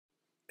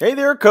Hey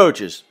there,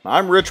 coaches.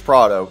 I'm Rich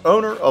Prado,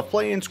 owner of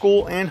Play in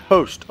School and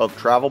host of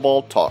Travel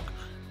Ball Talk,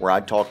 where I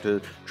talk to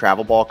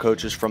travel ball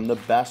coaches from the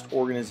best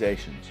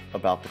organizations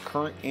about the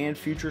current and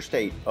future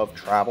state of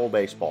travel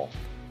baseball.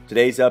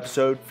 Today's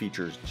episode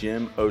features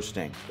Jim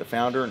Osting, the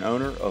founder and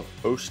owner of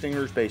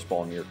Ostingers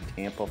Baseball near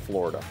Tampa,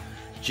 Florida.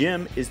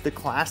 Jim is the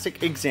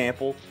classic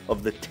example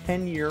of the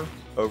 10-year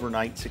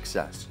overnight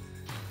success.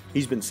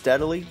 He's been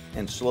steadily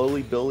and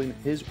slowly building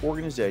his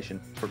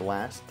organization for the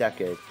last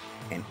decade,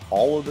 and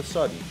all of a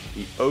sudden,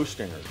 the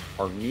Ostingers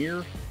are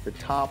near the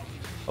top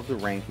of the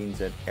rankings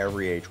at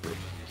every age group.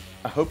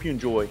 I hope you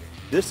enjoy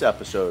this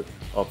episode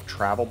of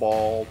Travel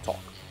Ball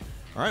Talk.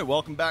 All right,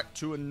 welcome back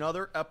to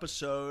another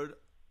episode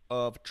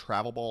of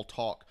Travel Ball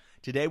Talk.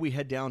 Today we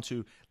head down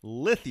to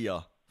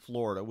Lithia,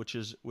 Florida, which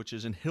is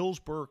in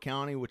Hillsborough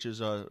County, which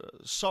is a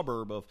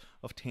suburb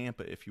of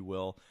Tampa, if you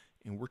will,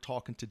 and we're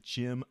talking to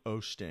Jim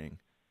Osting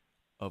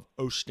of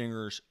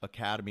Ostingers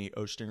Academy,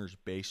 Ostingers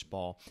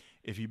Baseball.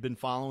 If you've been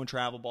following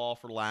travel ball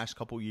for the last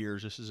couple of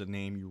years, this is a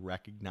name you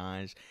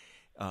recognize.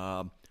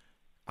 I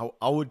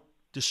would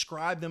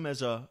describe them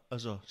as a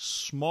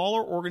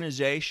smaller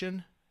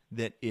organization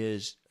that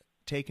is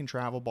taking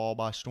travel ball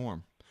by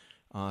storm.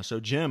 So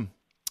Jim,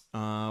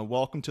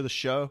 welcome to the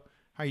show.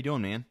 How you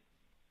doing, man?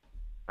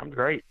 I'm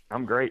great.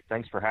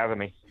 Thanks for having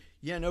me.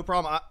 Yeah, no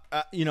problem.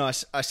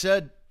 I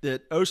said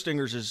that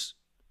Ostingers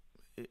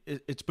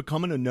it's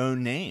becoming a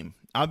known name.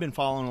 I've been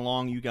following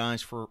along you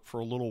guys for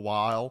a little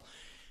while,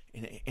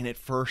 and at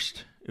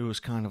first it was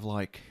kind of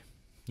like,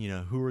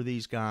 who are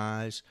these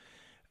guys?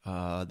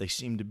 They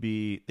seem to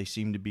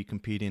be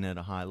competing at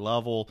a high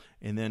level,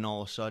 and then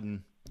all of a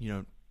sudden,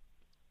 a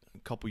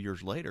couple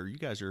years later, you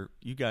guys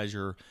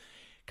are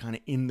kind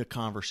of in the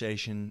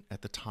conversation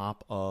at the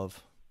top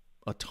of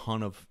a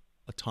ton of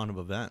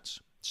events.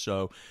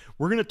 So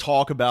we're going to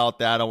talk about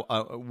that.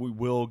 We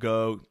will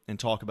go and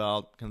talk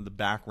about kind of the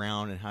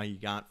background and how you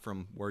got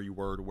from where you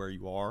were to where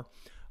you are.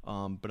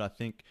 But I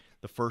think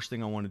the first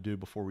thing I want to do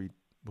before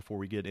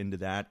we get into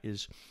that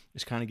is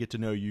kind of get to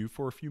know you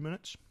for a few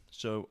minutes.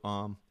 So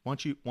why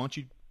don't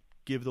you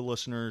give the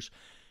listeners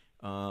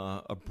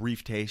a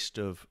brief taste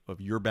of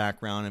your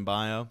background and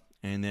bio,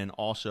 and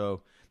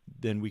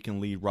then we can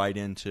lead right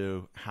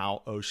into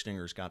how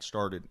Ostingers got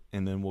started,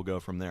 and then we'll go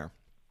from there.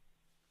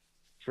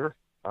 Sure.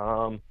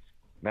 I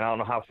don't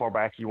know how far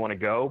back you want to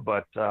go,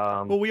 but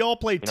well, we all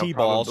played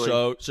t-ball,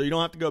 so you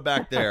don't have to go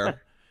back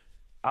there.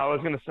 I was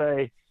going to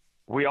say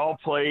we all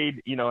played,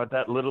 at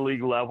that little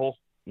league level.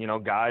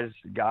 Guys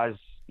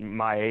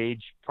my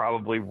age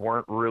probably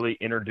weren't really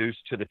introduced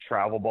to the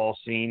travel ball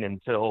scene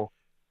until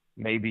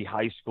maybe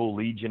high school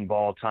Legion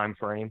ball time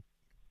frame.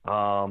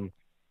 Believe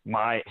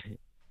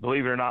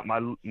it or not,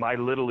 my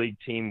little league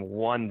team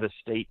won the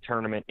state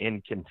tournament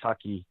in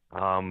Kentucky.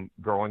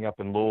 Growing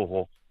up in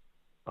Louisville.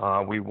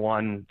 We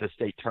won the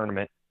state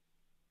tournament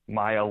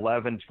my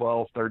 11,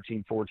 12,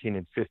 13, 14,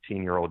 and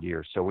 15-year-old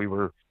years. So we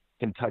were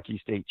Kentucky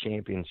state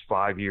champions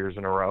 5 years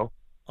in a row.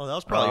 Oh, that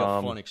was probably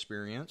a fun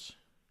experience.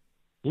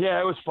 Yeah,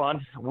 it was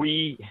fun.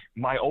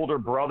 My older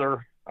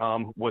brother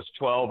was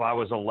 12. I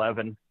was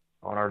 11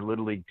 on our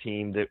Little League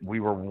team. That we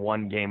were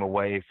one game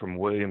away from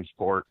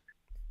Williamsport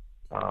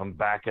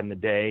back in the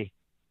day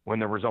when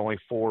there was only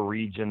 4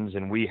 regions,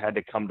 and we had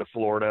to come to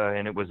Florida,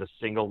 and it was a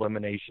single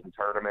elimination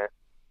tournament.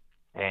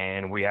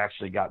 And we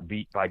actually got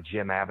beat by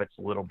Jim Abbott's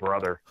little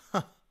brother.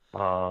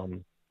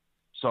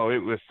 So it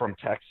was from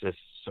Texas.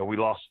 So we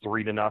lost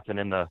 3-0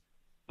 in the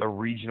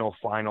regional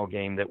final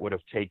game that would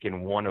have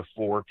taken one of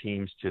 4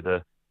 teams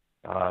to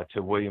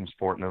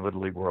Williamsport in the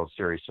Little League World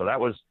Series. So that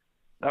was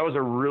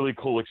a really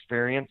cool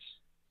experience.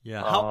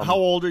 Yeah. How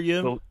old are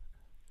you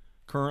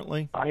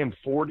currently? I am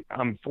 40.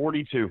 I'm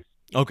 42.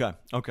 Okay.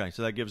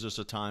 So that gives us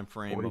a time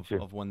frame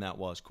of when that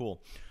was.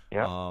 Cool.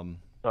 Yeah.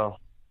 So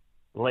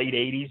late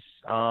 80s.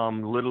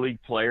 Little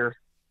League player,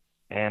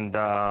 and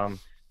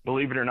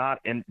believe it or not,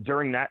 and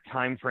during that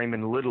time frame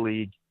in Little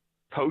League,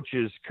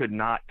 coaches could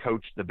not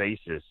coach the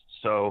bases.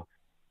 So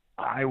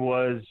I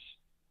was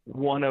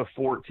one of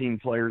 14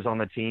 players on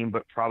the team,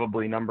 but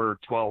probably number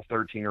 12,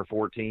 13, or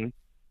 14.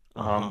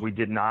 We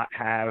did not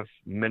have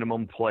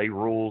minimum play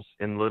rules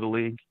in Little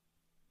League,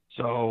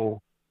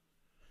 so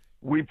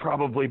we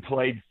probably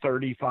played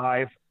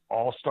 35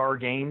 all-star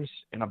games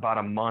in about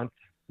a month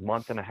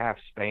and a half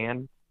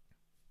span.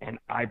 And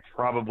I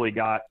probably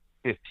got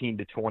 15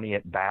 to 20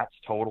 at bats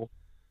total.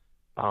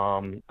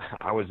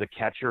 I was a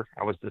catcher.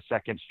 I was the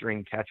second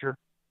string catcher,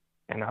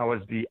 and I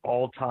was the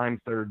all-time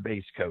third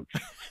base coach.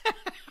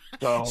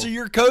 So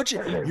your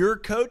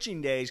coaching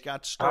days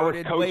got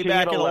started way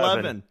back at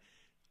 11.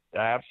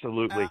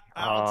 Absolutely.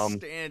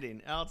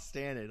 Outstanding. I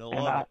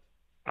love it.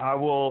 I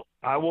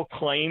will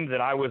claim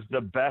that I was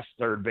the best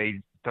third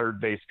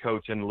base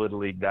coach in Little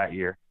League that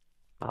year.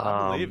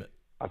 I believe it.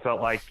 I felt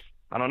like,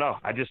 I don't know,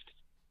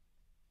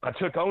 I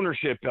took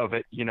ownership of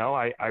it.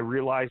 I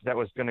realized that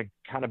was going to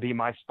kind of be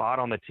my spot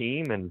on the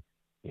team. And,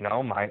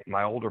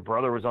 my older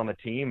brother was on the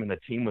team, and the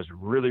team was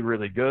really,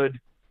 really good.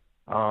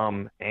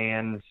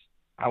 And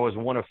I was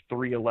one of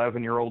 3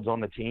 11-year-olds on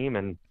the team.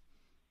 And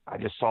I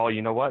just saw,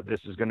 you know what, this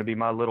is going to be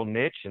my little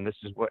niche, and this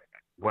is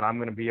what I'm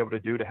going to be able to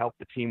do to help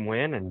the team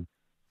win, and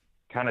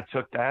kind of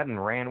took that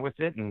and ran with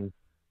it. And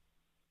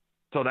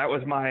so that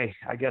was my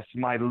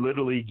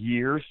Little League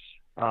years.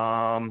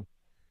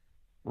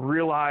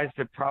 Realized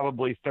at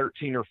probably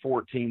 13 or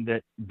 14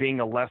 that being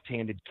a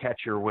left-handed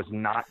catcher was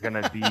not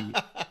going to be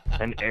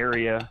an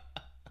area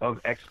of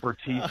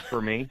expertise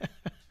for me.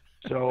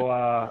 So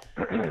I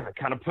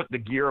kind of put the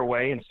gear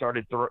away and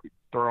started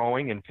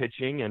throwing and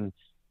pitching, and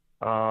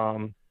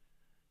I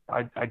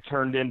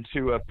turned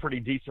into a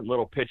pretty decent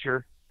little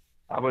pitcher.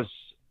 I was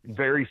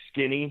very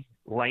skinny,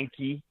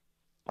 lanky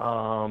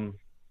growing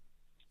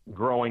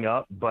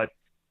up, but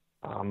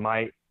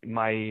my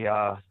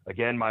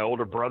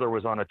older brother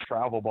was on a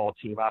travel ball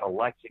team out of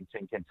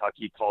Lexington,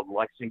 Kentucky, called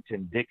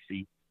Lexington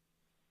Dixie.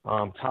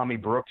 Tommy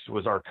Brooks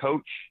was our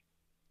coach,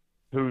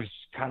 who's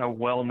kind of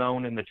well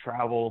known in the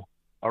travel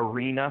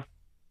arena.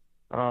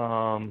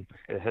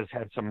 It has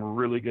had some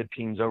really good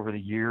teams over the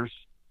years.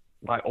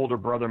 My older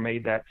brother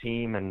made that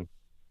team, and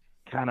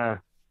kind of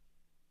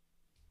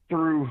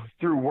through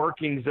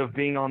workings of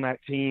being on that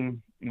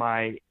team,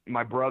 my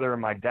brother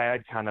and my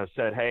dad kind of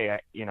said, hey,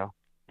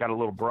 got a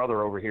little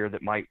brother over here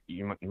that might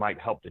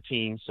help the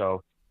team.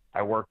 So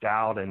I worked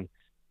out, and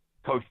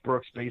Coach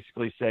Brooks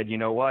basically said, you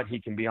know what, he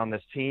can be on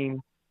this team.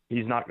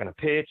 He's not going to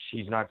pitch.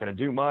 He's not going to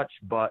do much,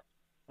 but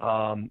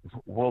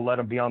we'll let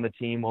him be on the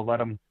team. We'll let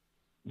him,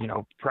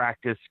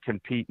 practice,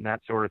 compete, and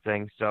that sort of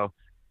thing. So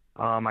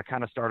I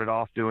kind of started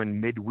off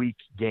doing midweek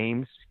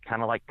games,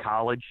 kind of like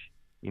college.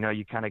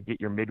 You kind of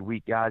get your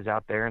midweek guys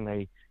out there, and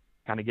they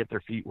kind of get their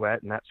feet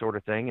wet and that sort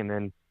of thing. And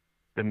then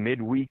the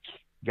midweek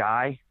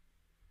guy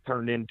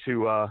turned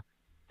into,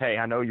 hey,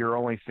 I know you're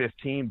only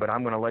 15, but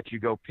I'm going to let you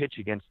go pitch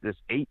against this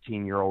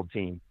 18-year-old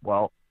team.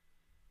 Well,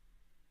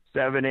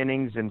 7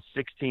 innings and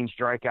 16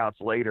 strikeouts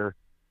later,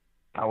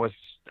 I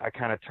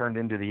kind of turned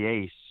into the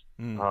ace.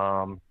 And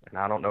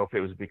I don't know if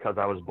it was because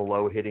I was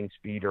below hitting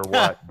speed or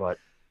what, but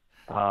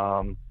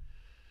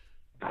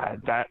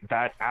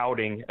that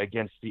outing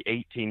against the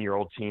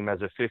 18-year-old team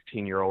as a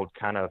 15-year-old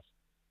kind of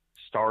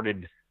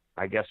started,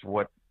 I guess,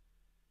 what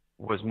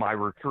was my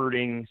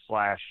recruiting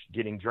 /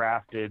 getting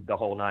drafted, the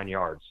whole 9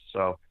 yards.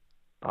 So,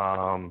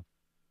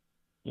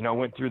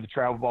 went through the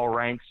travel ball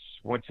ranks,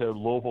 went to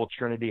Louisville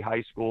Trinity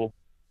High School,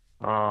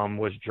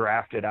 was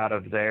drafted out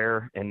of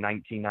there in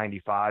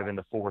 1995 in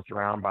the 4th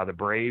round by the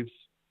Braves.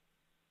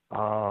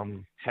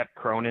 Hep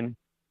Cronin,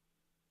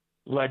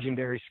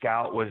 legendary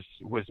scout, was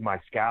my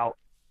scout.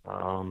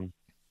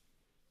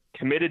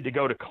 Committed to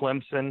go to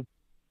Clemson,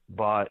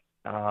 but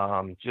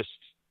just,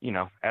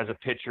 as a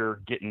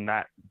pitcher, getting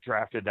that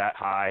drafted that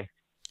high,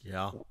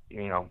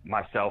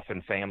 myself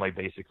and family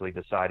basically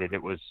decided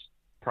it was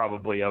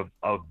probably of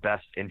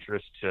best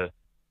interest to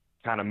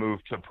kind of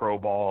move to pro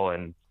ball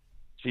and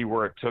see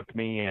where it took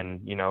me.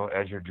 And,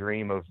 as your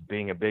dream of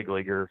being a big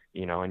leaguer,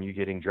 and you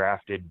getting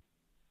drafted,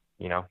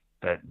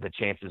 that the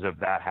chances of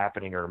that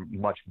happening are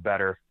much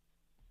better.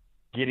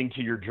 Getting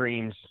to your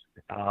dreams,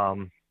 as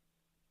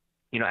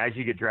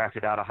you get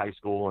drafted out of high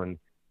school, and,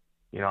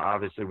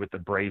 obviously with the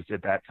Braves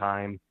at that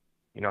time,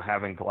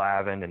 having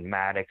Glavine and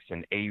Maddox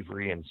and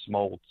Avery and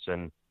Smoltz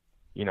and,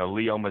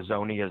 Leo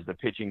Mazzoni as the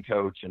pitching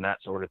coach and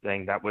that sort of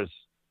thing, that was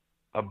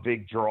a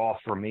big draw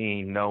for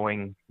me,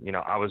 knowing,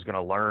 I was going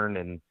to learn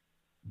and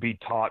be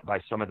taught by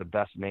some of the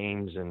best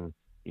names and,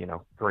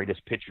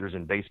 greatest pitchers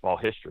in baseball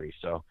history.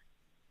 So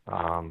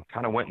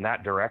kind of went in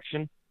that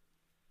direction.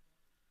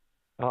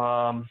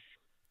 Worked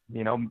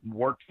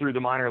through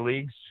the minor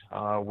leagues,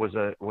 was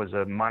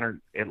a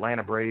minor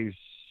Atlanta Braves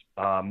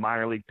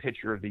minor league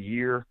pitcher of the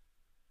year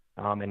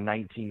in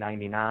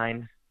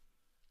 1999.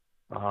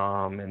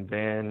 And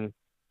then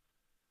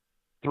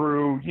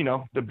through,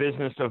 the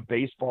business of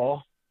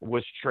baseball,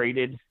 was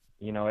traded,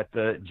 at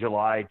the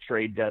July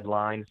trade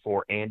deadline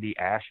for Andy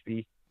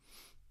Ashby.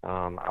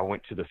 I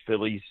went to the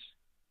Phillies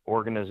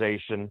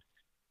organization,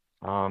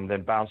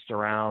 then bounced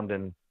around,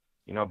 and,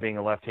 being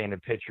a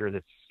left-handed pitcher,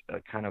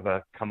 that's kind of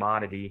a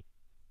commodity.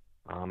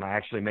 I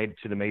actually made it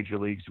to the major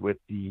leagues with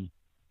the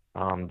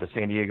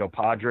San Diego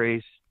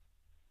Padres,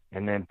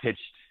 and then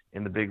pitched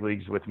in the big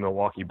leagues with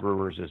Milwaukee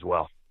Brewers as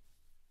well.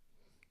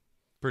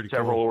 Pretty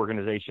Several cool.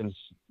 organizations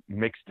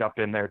mixed up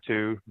in there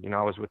too.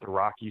 I was with the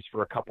Rockies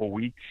for a couple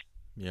weeks.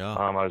 Yeah.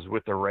 I was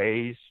with the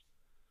Rays.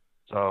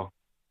 So,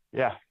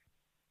 yeah.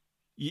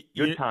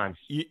 Good times.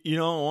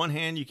 On one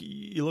hand,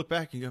 you look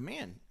back and go,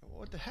 man,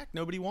 what the heck?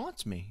 Nobody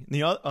wants me.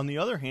 And on the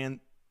other hand,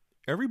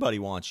 everybody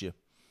wants you.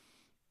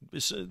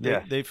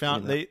 They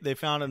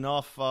found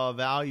enough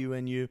value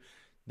in you.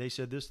 They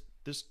said this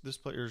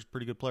player is a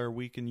pretty good player.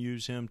 We can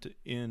use him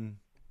in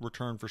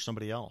return for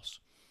somebody else.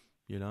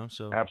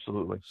 So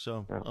absolutely.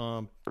 So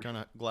kind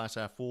of glass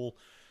half full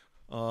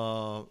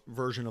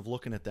version of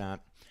looking at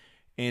that.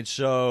 And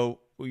so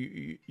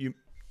you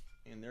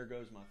and there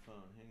goes my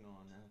phone. Hang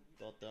on,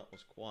 I thought that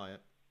was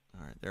quiet.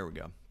 All right, there we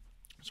go.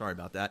 Sorry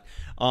about that.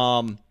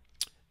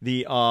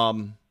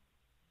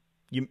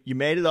 You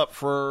made it up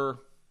for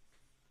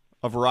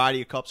a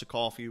variety of cups of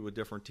coffee with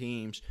different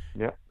teams.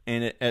 Yeah.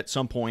 And at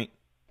some point,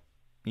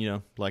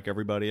 like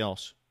everybody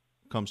else,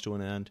 comes to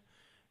an end,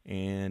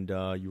 and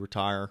you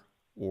retire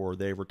or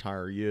they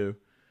retire you,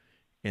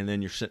 and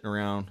then you're sitting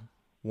around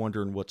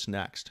wondering what's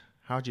next.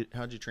 How'd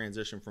you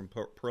transition from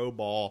pro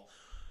ball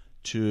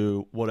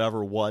to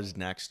whatever was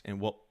next, and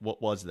what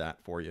was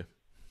that for you?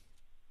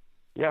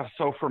 Yeah,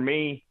 so for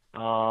me,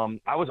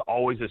 I was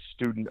always a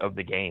student of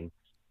the game.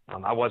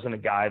 I wasn't a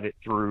guy that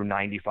threw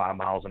 95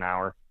 miles an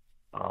hour.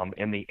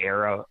 In the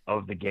era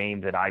of the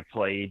game that I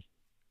played,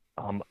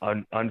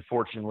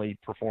 unfortunately,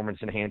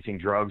 performance-enhancing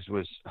drugs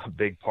was a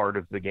big part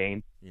of the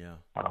game. Yeah.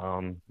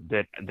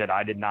 That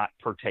I did not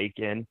partake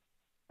in.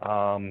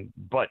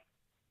 But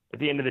at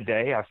the end of the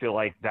day, I feel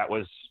like that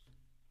was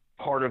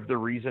part of the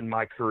reason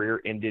my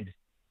career ended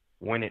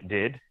when it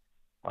did.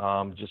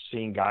 Just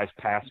seeing guys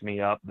pass me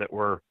up that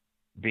were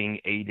being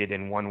aided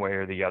in one way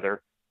or the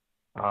other.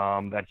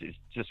 That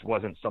just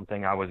wasn't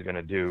something I was going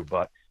to do.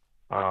 But,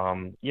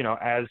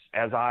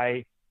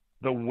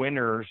 the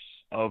winners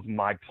of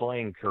my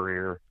playing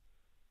career,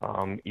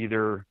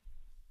 either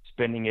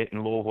spending it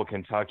in Louisville,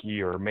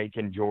 Kentucky, or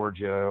Macon,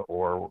 Georgia,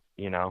 or,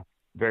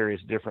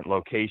 various different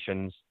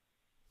locations,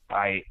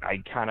 I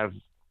kind of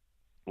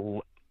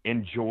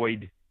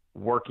enjoyed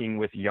working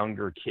with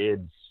younger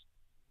kids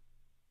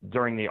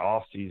during the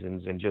off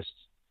seasons and just,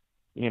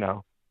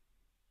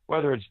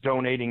 whether it's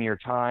donating your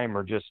time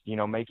or just,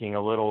 making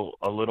a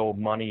little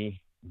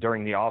money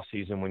during the off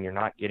season when you're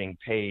not getting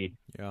paid.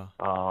 Yeah.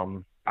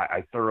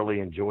 I thoroughly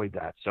enjoyed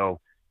that. So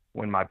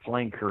when my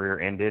playing career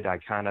ended, I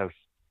kind of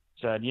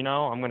said,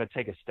 I'm going to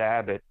take a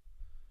stab at,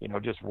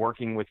 just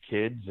working with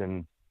kids.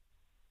 And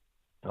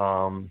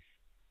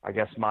I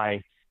guess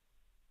my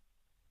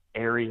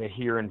area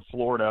here in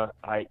Florida,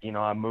 I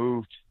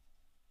moved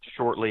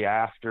shortly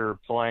after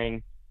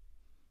playing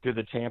to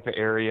the Tampa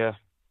area,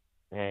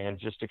 and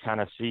just to kind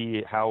of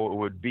see how it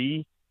would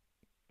be.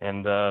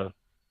 And,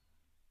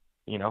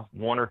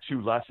 one or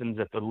two lessons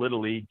at the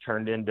Little League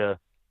turned into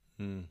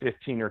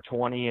 15 or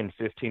 20, and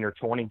 15 or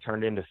 20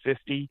 turned into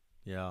 50.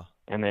 Yeah.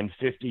 And then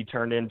 50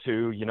 turned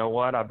into,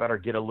 I better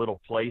get a little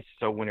place.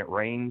 So when it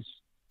rains,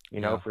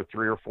 for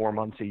 3 or 4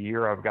 months a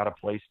year, I've got a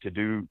place to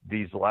do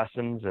these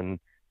lessons. And,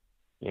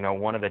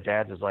 one of the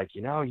dads is like,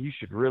 you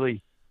should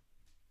really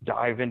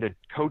dive into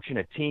coaching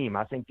a team.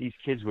 I think these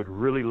kids would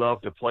really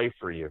love to play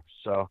for you.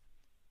 So,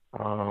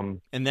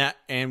 when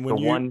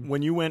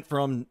you went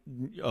from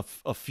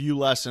a few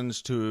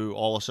lessons to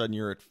all of a sudden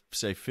you're at,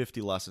 say, 50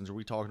 lessons, are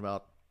we talking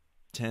about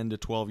 10 to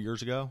 12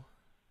 years ago?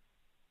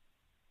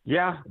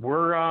 Yeah,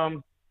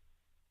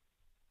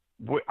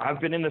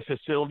 I've been in the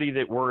facility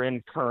that we're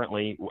in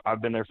currently.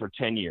 I've been there for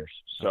 10 years.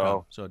 So,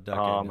 okay. So a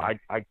decade.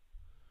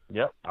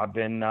 I've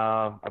been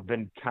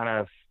kind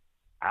of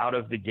out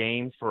of the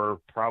game for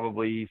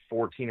probably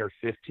 14 or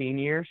 15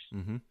 years.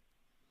 Mm-hmm.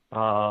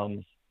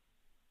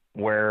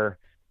 Where,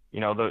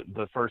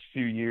 the first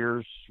few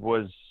years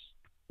was,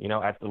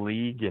 at the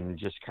league and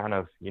just kind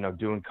of,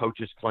 doing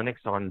coaches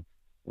clinics on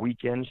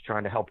weekends,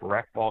 trying to help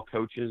rec ball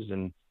coaches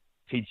and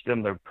teach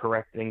them the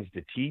correct things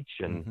to teach.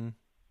 And,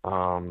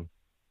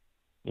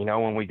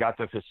 when we got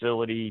the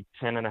facility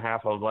 10 and a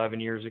half, 11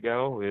 years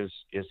ago is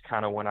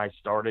kind of when I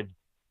started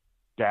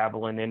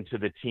dabbling into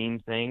the team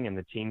thing, and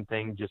the team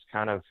thing just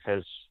kind of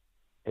has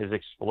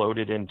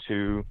exploded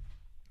into,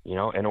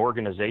 an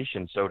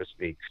organization, so to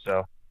speak.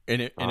 So,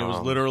 and it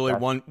was literally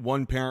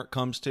one parent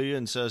comes to you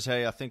and says,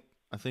 "Hey, I think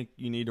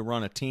you need to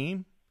run a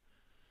team."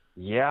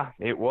 Yeah,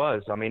 it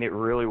was. I mean, it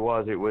really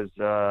was. It was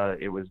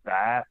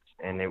that,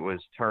 and it was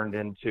turned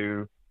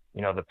into,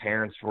 the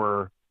parents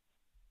were,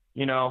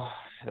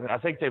 I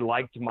think they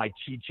liked my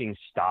teaching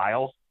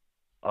style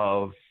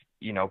of,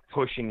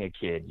 pushing a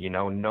kid,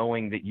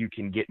 knowing that you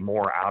can get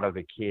more out of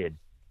a kid.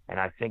 And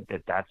I think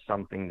that that's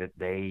something that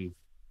they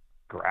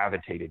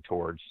gravitated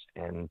towards,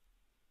 and,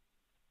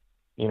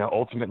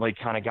 ultimately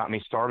kind of got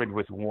me started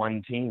with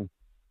one team.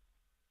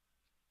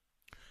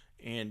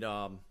 And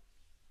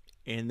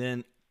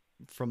then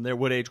from there,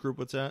 what age group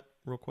was that,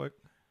 real quick?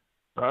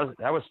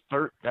 That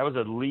was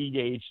a league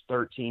age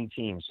 13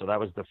 team. So that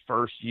was the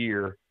first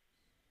year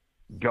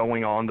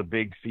going on the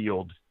big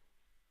field,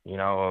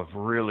 of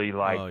really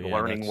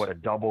learning what a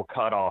double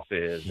cutoff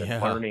is,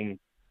 and learning,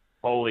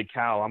 holy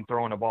cow, I'm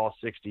throwing a ball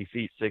 60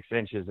 feet, 6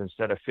 inches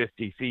instead of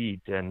 50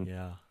 feet. And,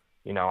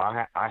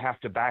 I have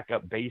to back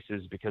up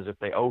bases, because if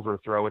they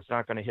overthrow, it's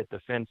not going to hit the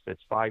fence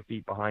that's 5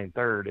 feet behind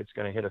third. It's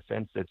going to hit a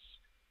fence that's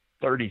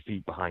 30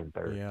 feet behind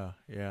third.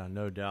 Yeah,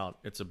 no doubt.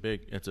 It's a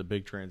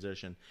big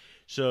transition.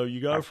 So you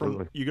go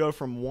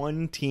from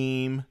one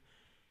team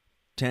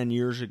 10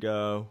 years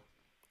ago,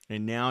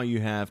 and now you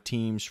have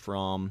teams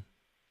from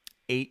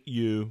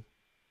 8U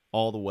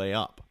all the way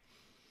up.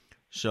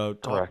 So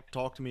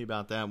talk to me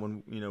about that.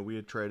 When we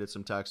had traded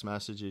some text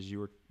messages,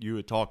 you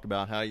had talked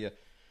about how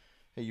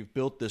you've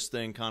built this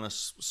thing kind of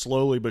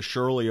slowly but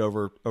surely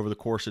over the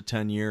course of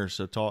 10 years.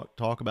 So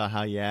talk about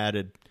how you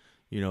added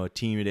a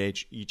team at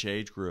each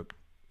age group.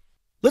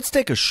 Let's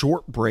take a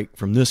short break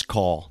from this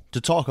call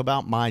to talk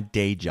about my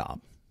day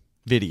job,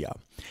 video.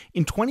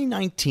 In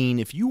 2019,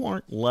 if you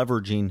aren't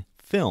leveraging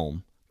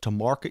film to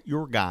market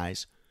your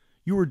guys,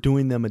 you are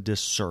doing them a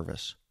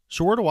disservice.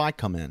 So where do I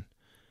come in?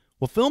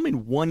 Well,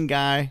 filming one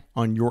guy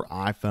on your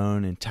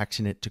iPhone and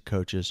texting it to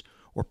coaches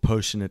or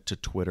posting it to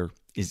Twitter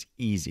is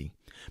easy.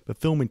 But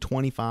filming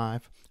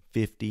 25,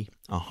 50,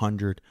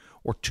 100,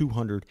 or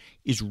 200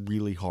 is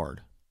really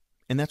hard.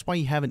 And that's why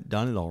you haven't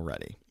done it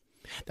already.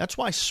 That's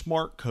why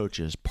smart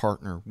coaches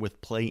partner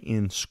with Play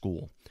in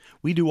School.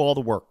 We do all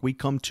the work. We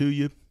come to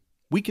you.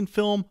 We can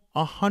film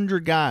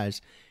 100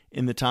 guys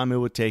in the time it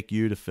would take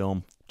you to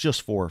film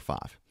just 4 or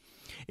 5.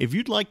 If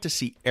you'd like to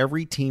see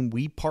every team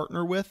we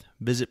partner with,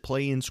 visit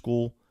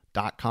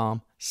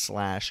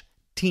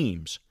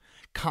playinschool.com/teams.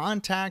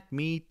 Contact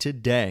me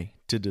today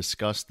to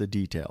discuss the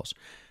details.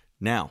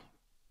 Now,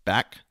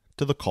 back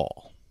to the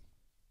call.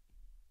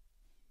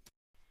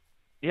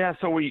 Yeah,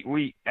 so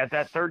we at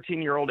that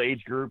 13-year-old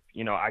age group,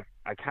 I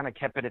kind of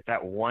kept it at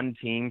that one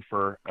team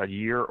for a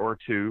year or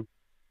two.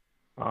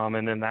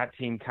 And then that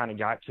team kind of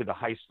got to the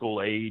high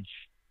school age.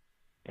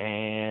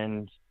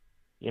 And,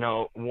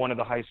 one of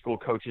the high school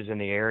coaches in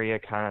the area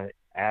kind of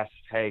asked,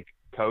 hey,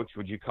 coach,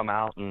 would you come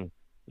out and,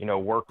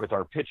 work with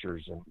our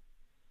pitchers? And,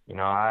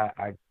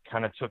 I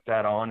kind of took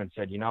that on and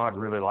said, I'd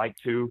really like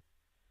to.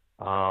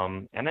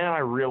 And then I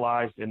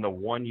realized in the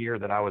 1 year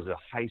that I was a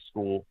high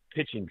school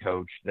pitching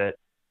coach that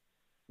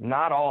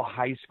not all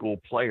high school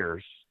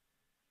players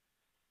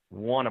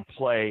want to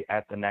play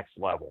at the next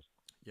level.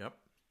 Yep.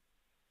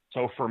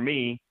 So for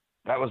me,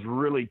 that was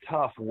really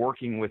tough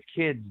working with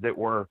kids that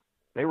were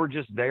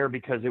just there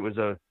because it was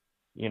the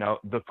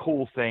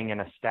cool thing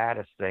and a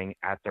status thing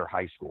at their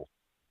high school,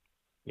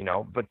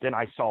 but then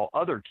I saw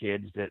other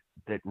kids that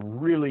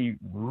really,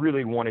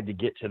 really wanted to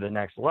get to the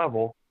next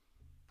level.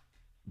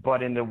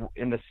 But in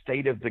the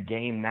state of the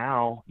game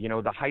now,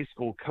 the high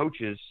school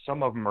coaches,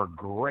 some of them are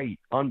great,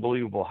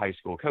 unbelievable high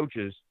school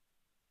coaches,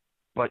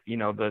 but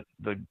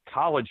the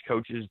college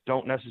coaches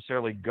don't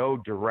necessarily go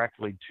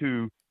directly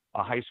to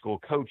a high school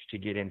coach to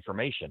get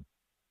information.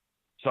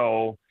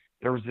 So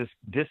there was this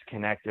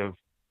disconnect of,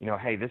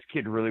 hey, this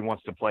kid really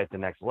wants to play at the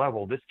next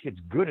level. This kid's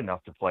good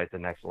enough to play at the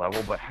next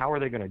level, but how are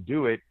they going to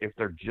do it if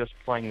they're just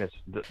playing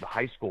the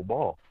high school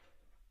ball?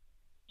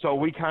 So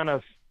we kind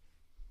of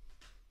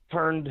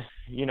turned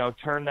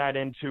that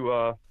into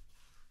a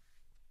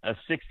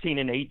 16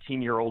 and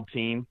 18-year-old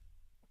team.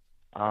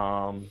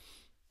 And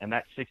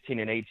that 16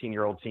 and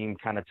 18-year-old team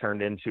kind of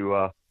turned into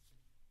a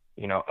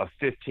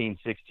 15,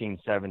 16,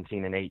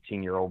 17, and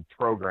 18-year-old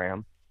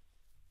program.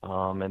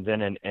 And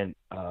then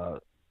a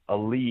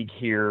league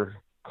here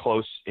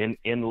close in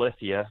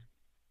Lithia,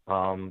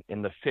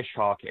 in the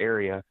Fishhawk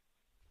area,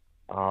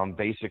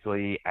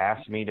 basically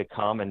asked me to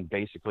come and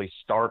basically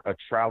start a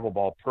travel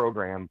ball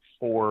program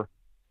for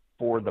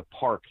the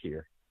park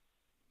here.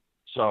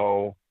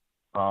 So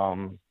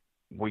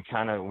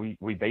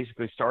we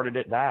basically started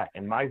at that.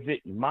 And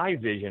my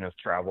vision of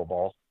travel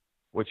ball,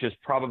 which is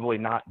probably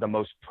not the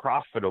most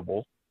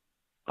profitable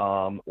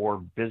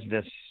or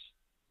business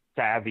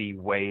savvy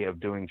way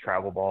of doing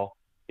travel ball,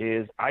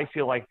 is I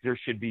feel like there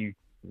should be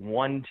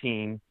one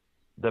team,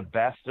 the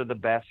best of the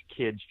best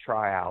kids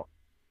try out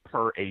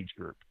per age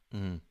group.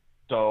 Mm.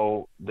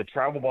 So the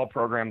travel ball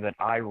program that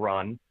I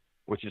run,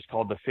 which is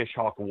called the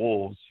Fishhawk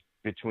Wolves,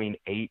 between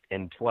 8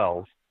 and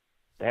 12,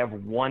 they have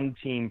one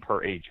team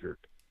per age group.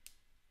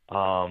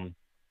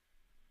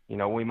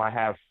 We might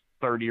have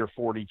 30 or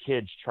 40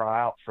 kids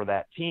try out for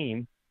that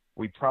team.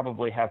 We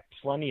probably have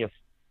plenty of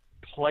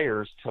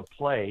players to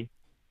play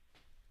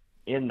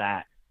in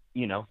that,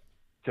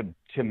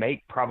 to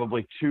make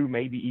probably 2,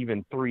 maybe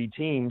even 3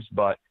 teams.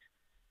 But,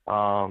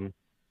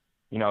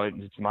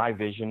 it's my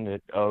vision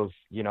of,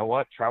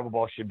 travel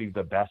ball should be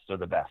the best of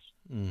the best.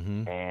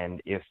 Mm-hmm.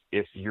 And if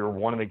you're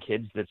one of the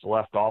kids that's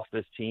left off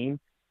this team,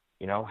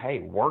 hey,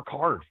 work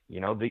hard.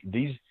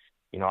 These,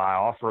 I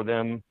offer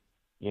them,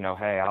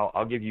 hey,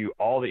 I'll give you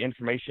all the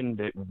information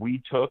that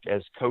we took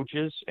as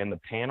coaches and the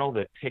panel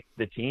that picked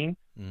the team.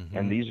 Mm-hmm.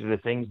 And these are the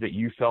things that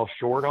you fell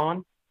short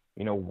on.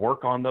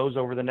 Work on those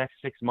over the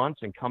next 6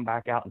 months and come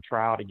back out and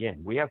try out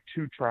again. We have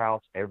 2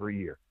 tryouts every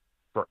year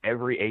for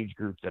every age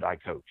group that I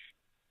coach.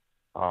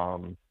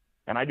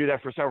 And I do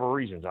that for several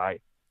reasons.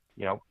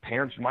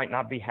 Parents might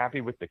not be happy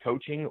with the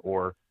coaching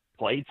or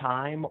play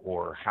time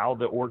or how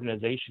the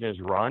organization is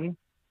run.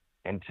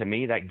 And to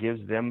me, that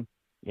gives them,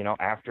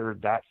 after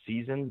that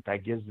season,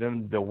 that gives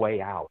them the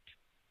way out.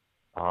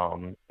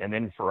 And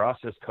then for us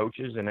as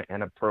coaches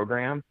in a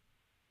program,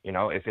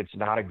 if it's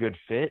not a good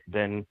fit,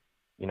 then,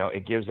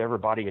 it gives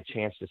everybody a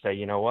chance to say,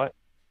 you know what,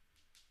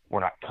 we're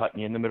not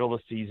cutting you in the middle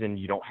of the season.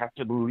 You don't have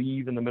to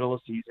leave in the middle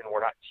of the season.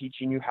 We're not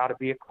teaching you how to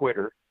be a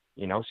quitter.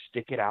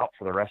 Stick it out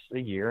for the rest of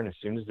the year. And as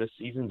soon as this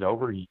season's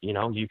over,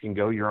 you can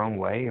go your own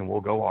way and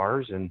we'll go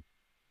ours. And,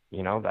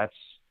 I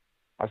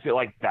feel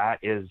like that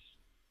is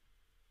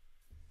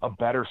a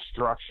better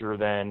structure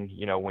than,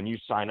 when you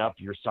sign up,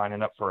 you're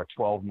signing up for a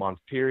 12-month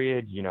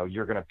period.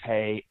 You're going to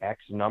pay X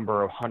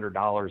number of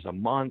 $100 a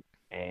month.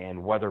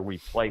 And whether we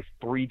play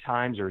 3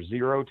 times or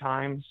 0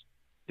 times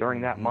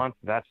during that month,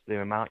 that's the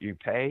amount you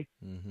pay.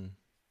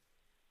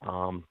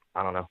 Mm-hmm.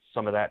 I don't know.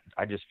 Some of that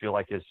I just feel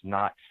like is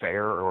not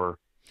fair or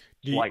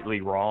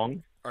slightly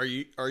wrong. Are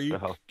you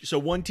so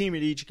one team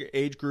at each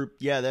age group?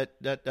 Yeah,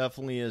 that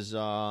definitely is.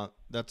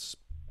 That's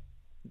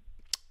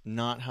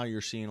not how you're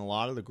seeing a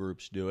lot of the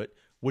groups do it.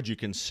 Would you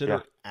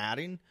consider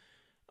adding?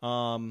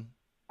 I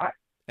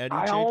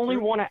only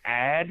want to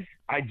add.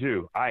 I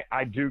do.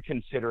 I do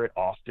consider it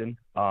often.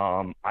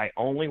 I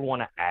only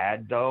want to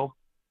add though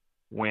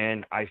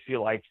when I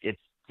feel like it's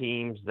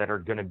teams that are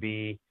going to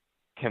be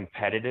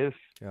competitive,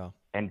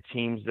 and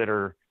teams that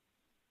are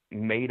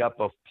made up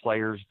of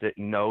players that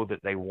know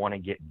that they want to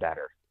get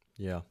better.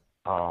 Yeah.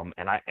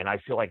 And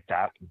I feel like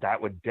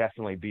that would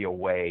definitely be a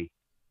way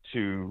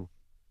to,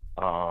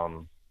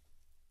 grow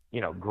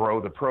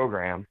the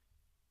program.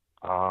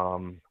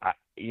 At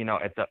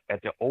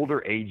the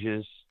older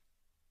ages,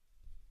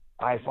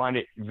 I find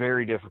it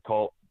very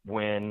difficult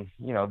when,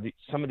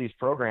 some of these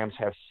programs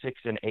have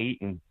 6 and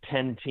 8 and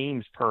 10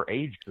 teams per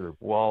age group.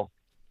 Well,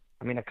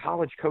 I mean, a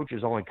college coach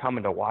is only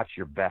coming to watch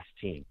your best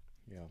team.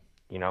 Yeah.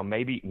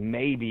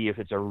 Maybe if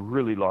it's a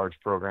really large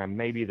program,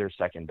 maybe their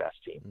second best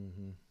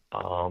team.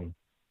 Mm-hmm.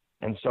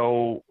 And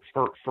so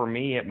for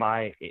me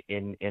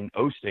in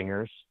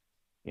Ostingers,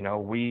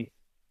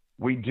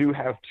 we do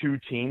have 2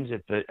 teams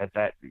at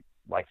that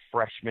like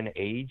freshman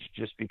age,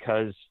 just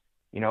because,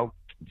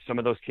 some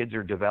of those kids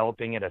are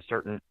developing at a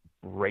certain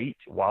rate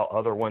while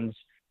other ones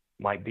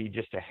might be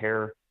just a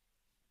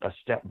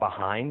step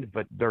behind,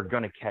 but they're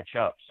going to catch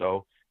up.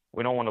 So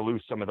we don't want to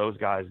lose some of those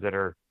guys that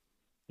are,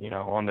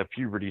 on the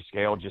puberty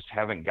scale, just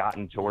haven't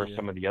gotten to where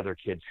some of the other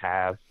kids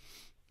have.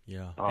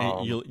 Yeah.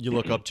 And you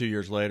look up 2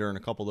 years later, and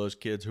a couple of those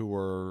kids who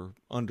were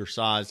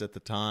undersized at the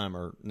time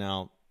are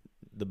now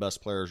the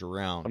best players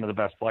around. Some of the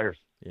best players.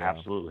 Yeah.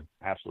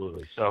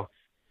 Absolutely. So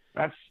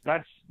that's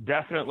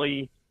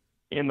definitely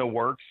in the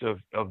works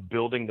of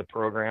building the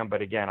program.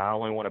 But again, I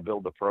only want to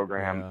build the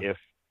program if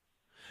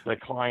the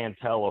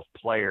clientele of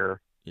player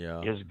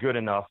is good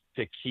enough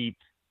to keep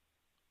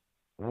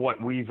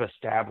what we've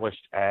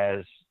established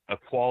as a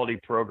quality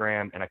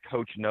program, and a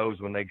coach knows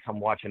when they come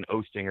watch an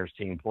Ostingers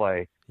team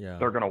play,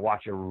 they're going to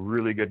watch a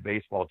really good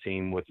baseball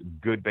team with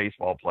good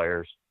baseball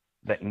players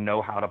that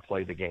know how to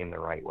play the game the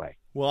right way.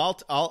 Well,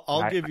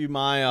 I'll give you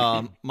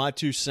my my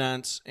 2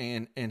 cents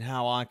and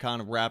how I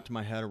kind of wrapped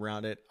my head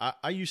around it.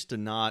 I used to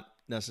not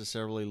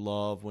necessarily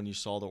love when you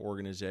saw the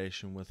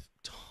organization with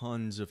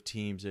tons of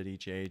teams at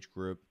each age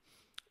group,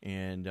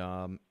 and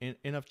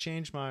I've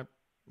changed my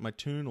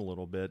tune a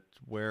little bit,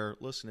 where,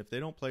 listen, if they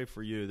don't play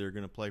for you, they're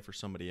going to play for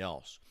somebody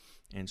else.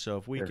 And so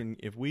if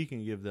we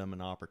can give them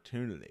an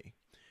opportunity,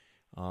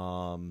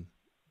 then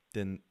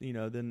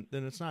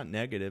it's not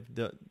negative.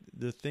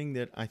 The thing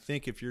that I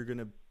think, if you're going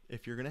to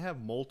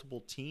have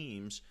multiple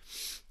teams,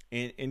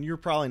 and you're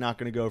probably not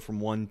going to go from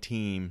one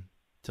team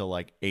to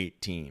like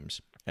 8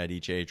 teams at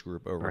each age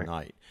group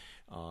overnight.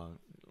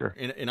 Sure.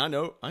 And I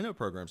know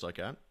programs like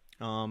that.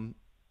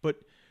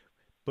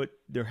 But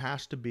there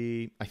has to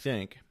be, I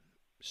think,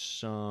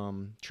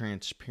 some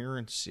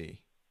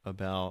transparency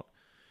about,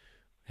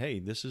 hey,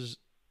 this is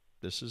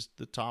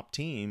the top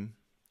team,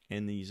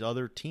 and these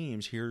other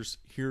teams, here's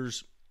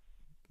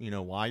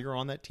why you're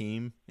on that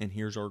team, and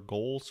here's our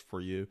goals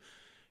for you,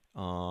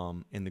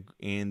 and the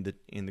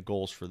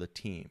goals for the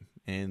team,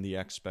 and the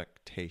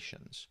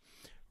expectations,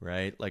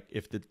 right? Like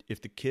if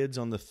the kids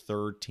on the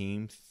third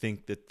team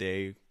think that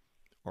they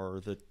are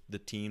the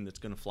team that's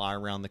going to fly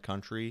around the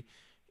country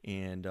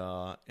and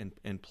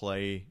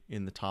play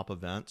in the top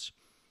events,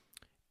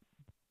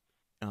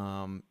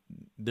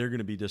 they're going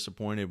to be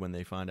disappointed when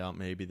they find out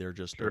maybe they're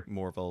just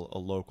more of a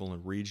local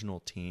and regional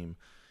team.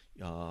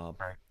 So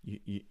I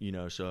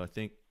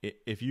think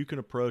if you can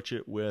approach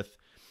it with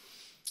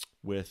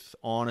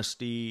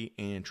honesty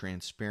and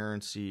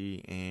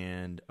transparency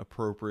and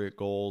appropriate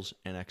goals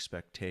and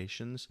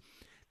expectations,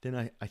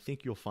 then I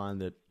think you'll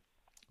find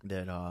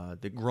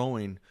that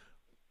growing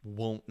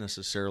won't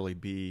necessarily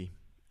be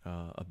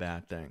a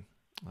bad thing.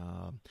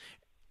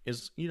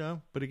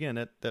 But again,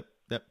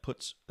 that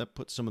puts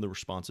some of the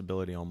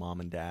responsibility on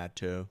mom and dad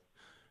too.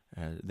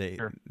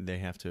 They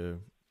have to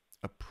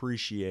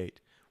appreciate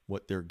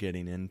what they're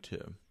getting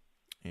into,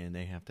 and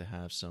they have to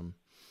have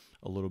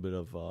a little bit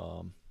of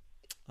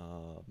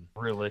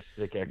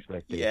realistic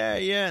expectations.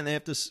 Yeah, and they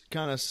have to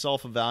kind of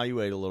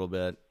self-evaluate a little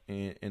bit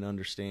and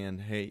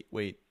understand, hey,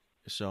 wait,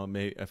 so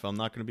if I'm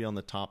not going to be on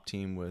the top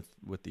team with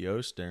the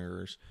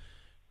Ostingers,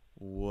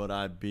 would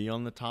I be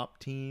on the top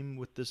team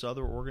with this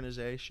other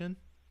organization?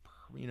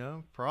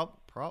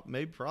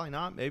 Probably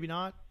not, maybe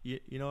not. You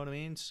know what I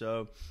mean?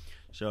 So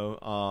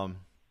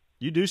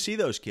you do see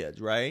those kids,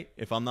 right?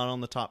 If I'm not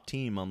on the top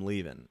team, I'm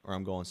leaving or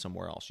I'm going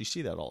somewhere else. You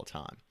see that all the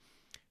time,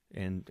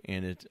 and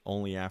it's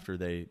only after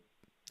they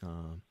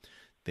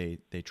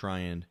try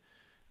and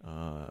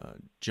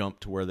jump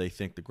to where they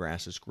think the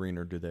grass is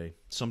greener do they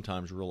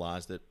sometimes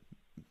realize that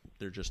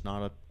they're just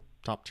not a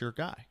top tier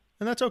guy,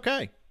 and that's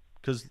okay,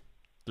 because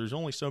there's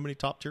only so many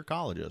top tier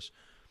colleges,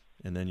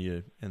 and then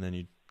you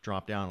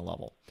drop down a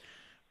level.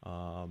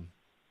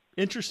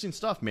 Interesting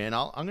stuff, man.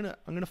 I'm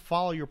gonna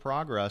follow your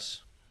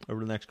progress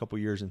over the next couple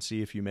of years and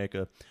see if you make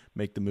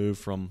the move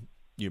from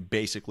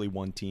basically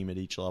one team at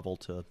each level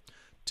to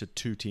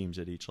two teams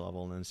at each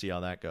level, and then see how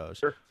that goes.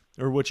 Sure.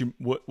 Or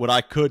what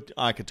I could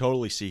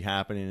totally see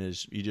happening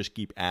is you just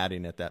keep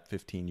adding at that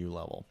 15U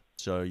level.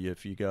 So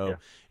if you've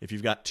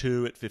got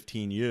 2 at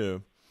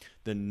 15U,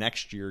 then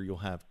next year you'll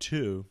have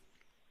 2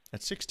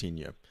 at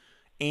 16U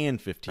and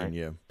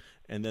 15U. Right.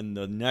 And then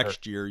the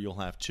next year you'll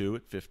have 2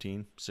 at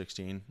 15,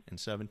 16, and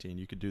 17.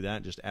 You could do that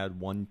and just add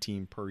one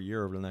team per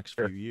year over the next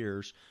few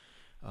years.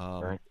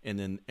 And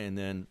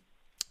then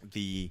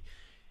the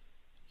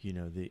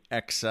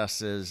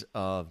excesses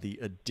of the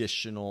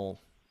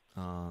additional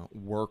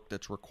work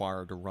that's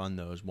required to run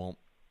those won't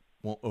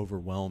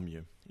overwhelm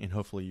you, and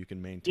hopefully you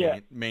can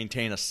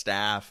maintain a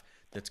staff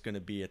that's going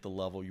to be at the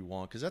level you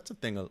want, because that's the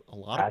thing a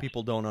lot of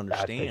people don't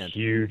understand.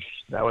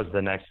 That was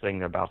the next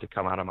thing about to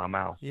come out of my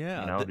mouth.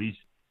 Yeah, these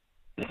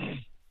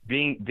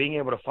being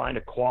able to find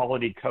a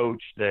quality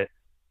coach that,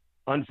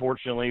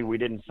 unfortunately, we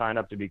didn't sign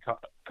up to be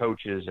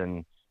coaches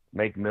and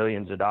make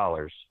millions of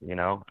dollars.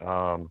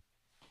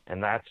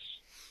 And that's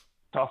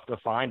tough to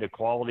find, a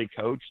quality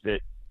coach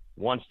that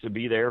wants to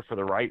be there for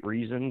the right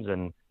reasons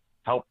and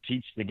help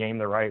teach the game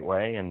the right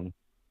way, and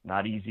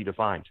not easy to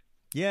find.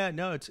 Yeah,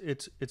 no,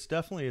 it's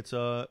definitely it's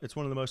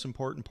one of the most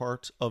important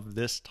parts of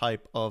this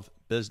type of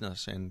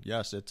business. And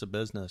yes, it's a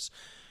business,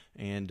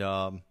 and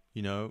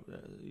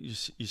you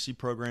see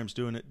programs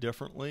doing it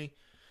differently.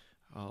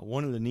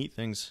 One of the neat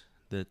things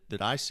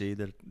that I see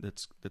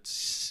that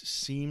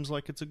seems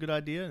like it's a good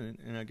idea,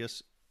 and I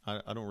guess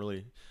I don't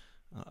really,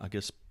 I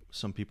guess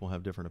some people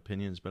have different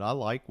opinions, but I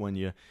like when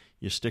you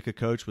stick a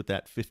coach with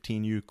that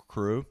 15U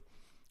crew,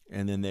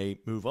 and then they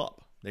move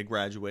up. They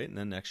graduate, and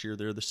then next year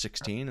they're the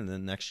 16, and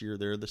then next year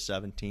they're the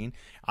 17.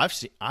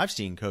 I've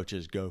seen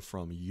coaches go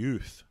from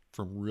youth,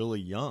 from really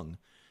young,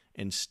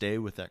 and stay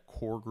with that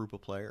core group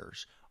of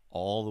players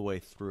all the way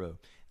through.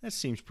 That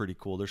seems pretty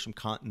cool. There's some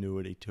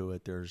continuity to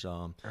it. There's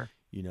the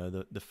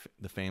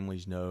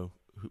families know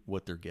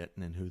what they're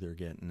getting and who they're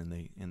getting,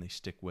 and they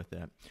stick with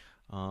that.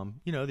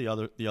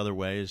 The other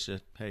way is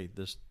that, hey,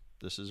 this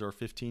is our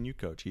 15U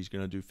coach. He's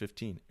going to do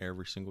 15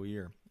 every single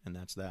year, and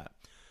that's that.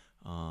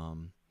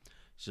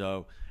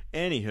 So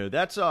anywho,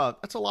 that's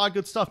a lot of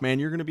good stuff, man.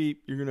 You're gonna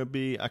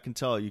be. I can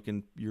tell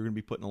you're gonna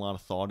be putting a lot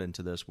of thought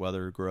into this,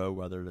 whether to grow,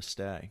 whether to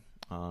stay.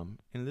 And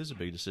it is a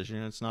big decision.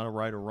 And it's not a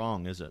right or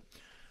wrong, is it?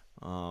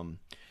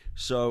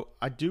 So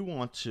I do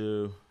want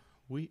to.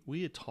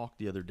 We had talked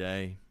the other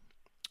day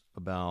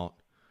about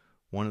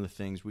one of the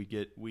things we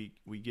get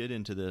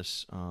into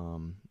this,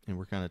 and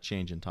we're kind of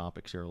changing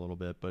topics here a little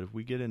bit. But if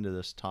we get into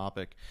this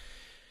topic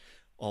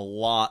a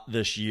lot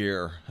this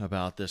year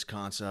about this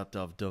concept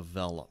of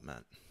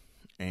development.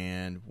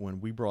 And when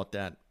we brought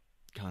that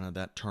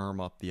term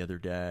up the other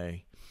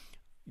day,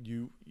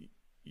 you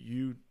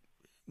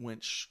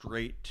went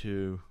straight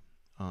to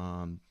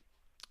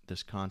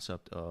this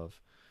concept of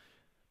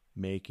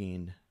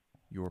making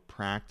your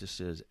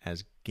practices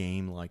as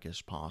game-like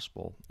as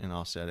possible. And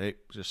I said, hey,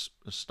 just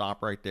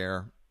stop right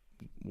there.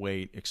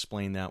 Wait,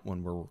 explain that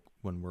when we're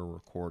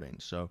recording.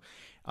 So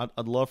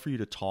I'd love for you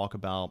to talk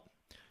about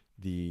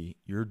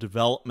your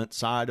development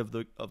side of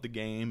the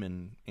game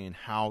and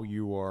how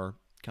you are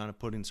kind of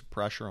putting some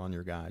pressure on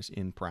your guys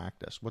in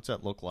practice. What's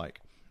that look like?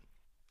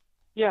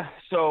 Yeah,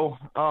 so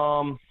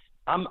I'm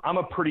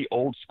a pretty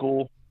old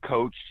school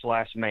coach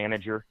 /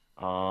 manager.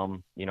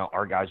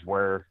 Our guys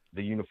wear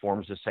the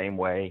uniforms the same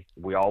way.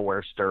 We all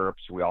wear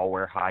stirrups. We all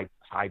wear high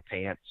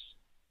pants.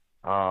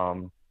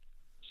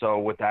 So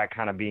with that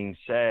kind of being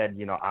said,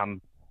 I'm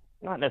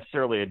not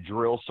necessarily a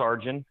drill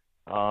sergeant.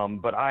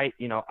 But I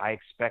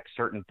expect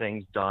certain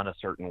things done a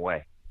certain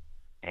way.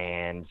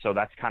 And so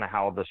that's kind of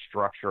how the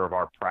structure of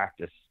our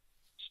practice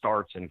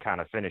starts and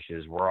kind of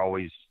finishes. We're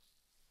always,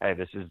 hey,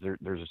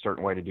 there's a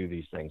certain way to do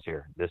these things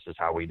here. This is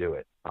how we do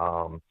it.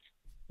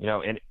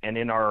 And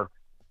in our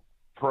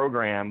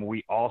program,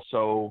 we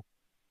also,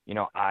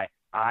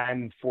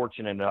 I'm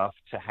fortunate enough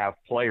to have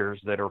players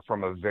that are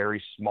from a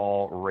very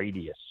small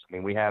radius. I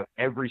mean, we have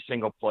every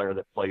single player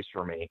that plays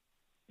for me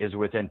is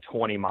within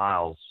 20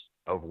 miles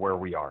of where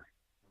we are.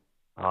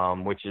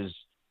 Which is,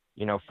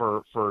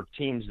 for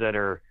teams that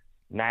are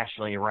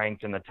nationally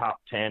ranked in the top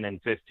 10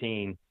 and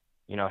 15,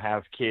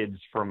 have kids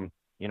from,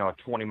 a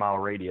 20-mile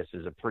radius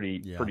is a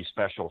pretty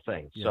special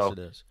thing. Yes, so it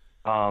is.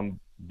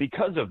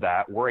 Because of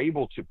that, we're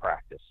able to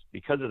practice.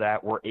 Because of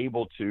that, we're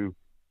able to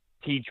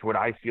teach what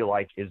I feel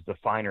like is the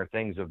finer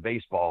things of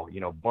baseball,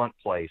 bunt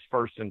plays,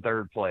 first and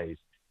third plays.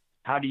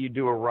 How do you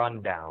do a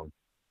rundown?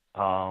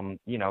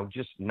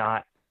 Just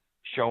not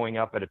showing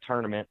up at a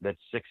tournament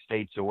that's 6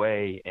 states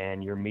away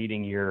and you're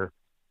meeting your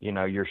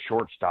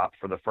shortstop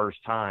for the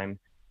first time,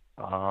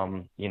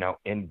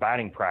 in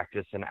batting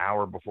practice an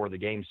hour before the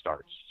game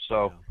starts.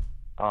 So,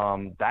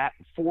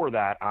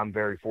 that I'm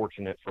very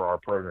fortunate for our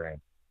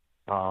program.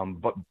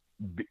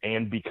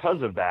 And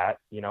because of that,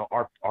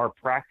 our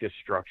practice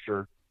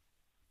structure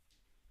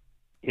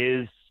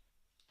is,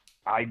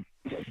 I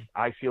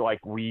feel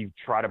like we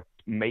try to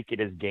make it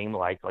as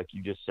game-like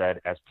you just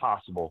said, as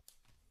possible.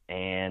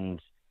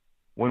 And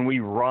when we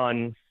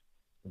run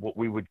what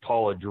we would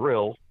call a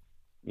drill,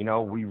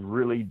 we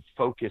really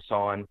focus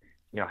on,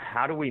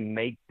 how do we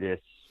make this,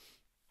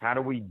 how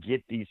do we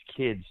get these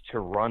kids to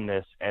run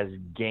this as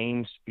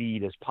game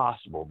speed as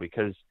possible?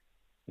 Because,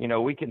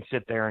 we can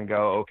sit there and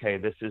go, okay,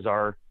 this is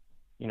our,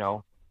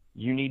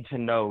 you need to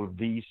know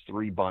these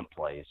 3 bunt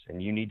plays,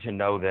 and you need to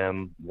know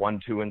them 1,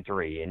 2, and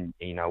 3. And,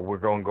 we're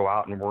going to go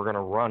out and we're going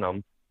to run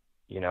them,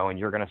 and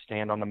you're going to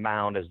stand on the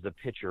mound as the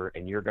pitcher,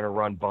 and you're going to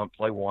run bunt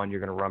play 1, you're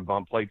going to run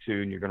bunt play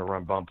 2, and you're going to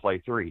run bunt play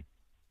 3,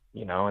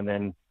 and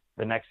then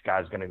the next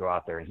guy's going to go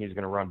out there and he's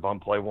going to run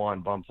bunt play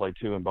 1, bunt play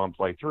 2, and bunt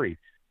play 3.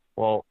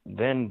 Well,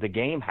 then the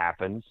game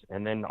happens,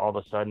 and then all of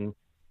a sudden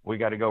we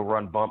got to go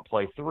run bunt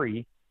play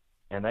 3,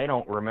 and they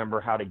don't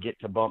remember how to get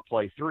to bunt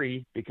play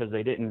 3 because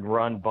they didn't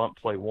run bunt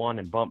play 1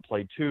 and bunt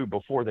play 2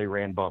 before they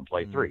ran bunt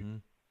play 3. Mm-hmm.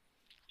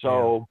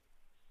 So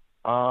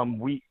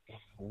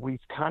we've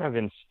kind of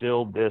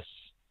instilled this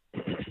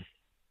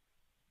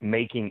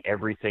making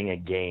everything a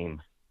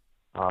game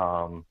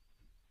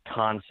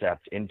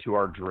concept into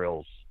our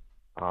drills.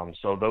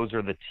 So those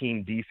are the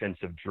team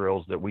defensive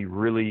drills that we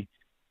really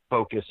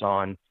focus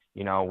on.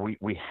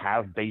 We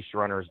have base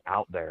runners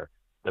out there.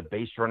 The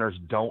base runners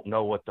don't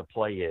know what the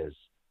play is.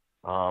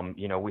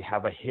 We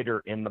have a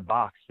hitter in the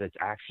box that's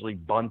actually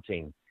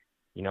bunting,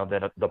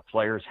 that the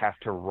players have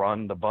to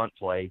run the bunt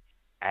play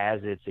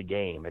as it's a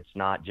game. It's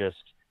not just,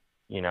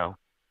 the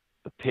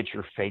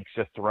pitcher fakes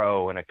a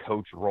throw and a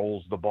coach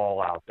rolls the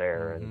ball out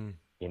there. Mm-hmm.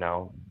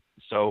 And,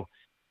 so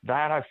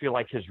that I feel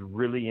like has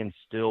really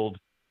instilled,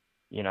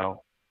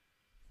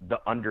 the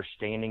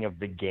understanding of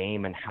the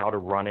game and how to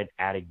run it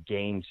at a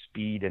game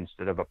speed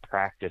instead of a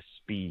practice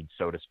speed,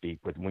 so to speak.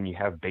 When you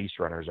have base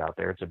runners out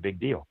there, it's a big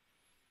deal.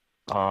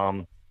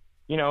 And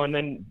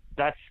then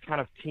that's kind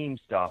of team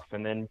stuff.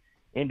 And then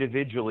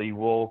individually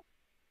we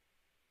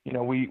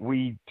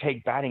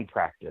take batting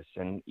practice,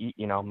 and,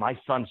 my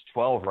son's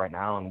 12 right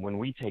now. And when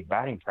we take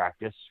batting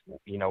practice,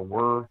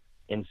 we're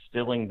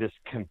instilling this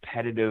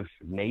competitive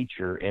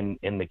nature in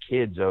the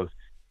kids of,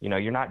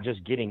 you're not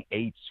just getting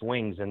 8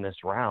 swings in this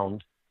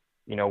round.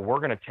 We're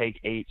going to take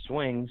 8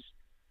 swings,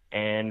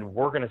 and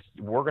we're going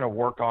to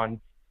work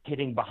on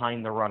hitting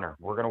behind the runner.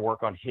 We're going to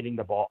work on hitting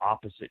the ball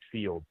opposite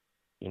field,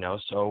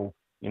 so,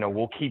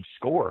 we'll keep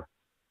score.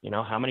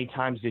 How many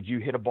times did you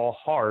hit a ball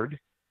hard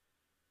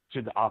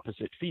to the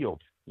opposite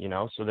field?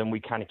 So then we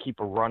kind of keep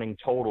a running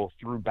total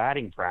through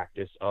batting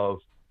practice of,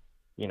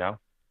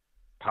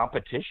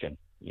 competition.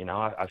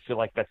 I feel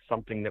like that's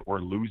something that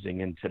we're losing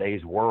in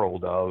today's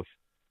world of,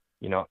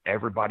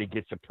 everybody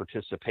gets a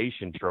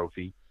participation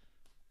trophy.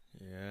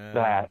 Yeah.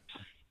 That,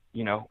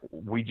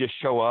 we just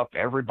show up,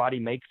 everybody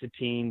makes a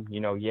team,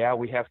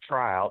 we have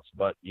tryouts,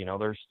 but,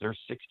 there's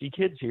 60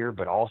 kids here,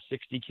 but all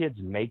 60 kids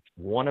make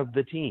one of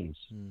the teams.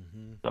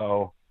 Mm-hmm.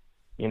 So,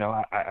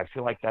 I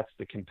feel like that's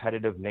the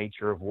competitive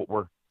nature of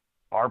what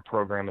our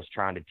program is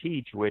trying to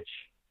teach, which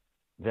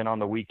then on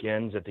the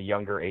weekends at the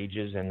younger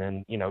ages, and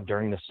then,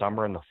 during the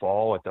summer and the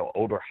fall at the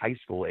older high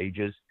school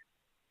ages,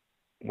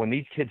 when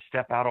these kids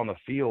step out on the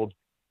field,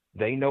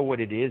 they know what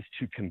it is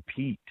to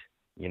compete.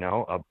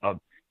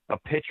 A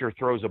pitcher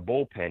throws a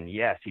bullpen.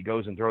 Yes, he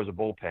goes and throws a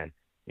bullpen.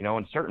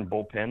 In certain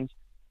bullpens,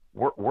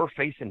 we're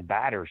facing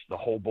batters the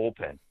whole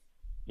bullpen.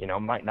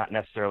 Might not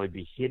necessarily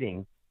be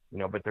hitting,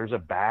 but there's a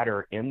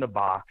batter in the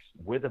box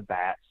with a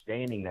bat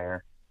standing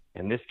there,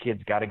 and this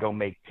kid's got to go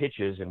make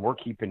pitches, and we're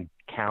keeping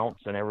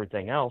counts and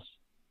everything else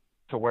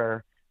to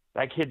where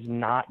that kid's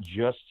not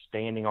just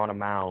standing on a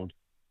mound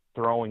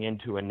throwing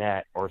into a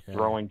net or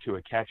throwing to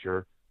a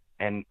catcher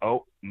and,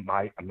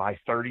 my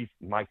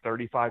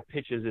 35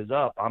 pitches is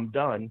up, I'm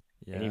done.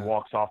 Yeah. And he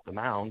walks off the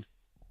mound.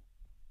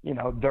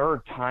 There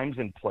are times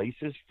and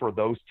places for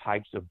those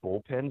types of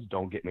bullpens,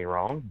 don't get me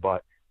wrong,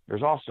 but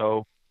there's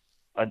also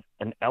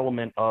an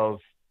element of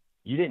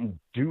you didn't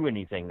do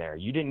anything there.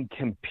 You didn't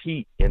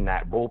compete in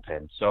that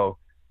bullpen. So,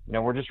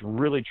 we're just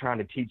really trying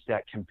to teach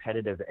that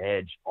competitive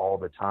edge all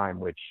the time,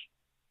 which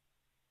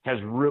has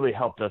really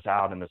helped us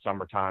out in the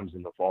summer times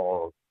in the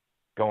fall,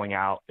 going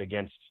out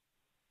against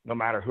no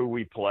matter who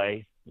we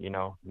play,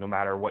 no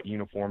matter what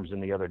uniforms in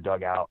the other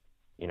dugout,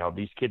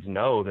 these kids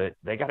know that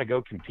they got to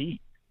go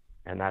compete.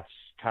 And that's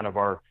kind of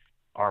our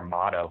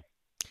motto.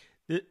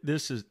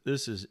 This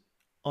is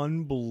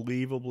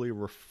unbelievably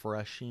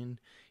refreshing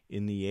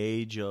in the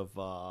age of,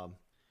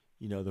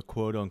 the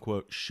quote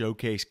unquote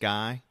showcase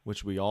guy,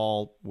 which we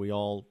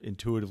all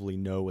intuitively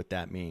know what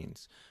that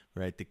means,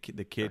 right? The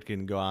kid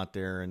can go out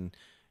there and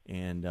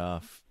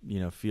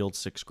field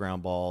 6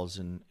 ground balls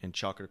and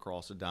chuck it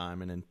across a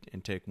diamond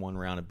and take 1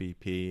 round of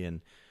BP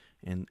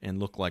and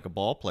look like a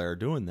ball player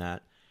doing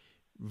that,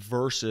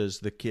 versus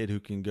the kid who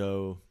can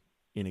go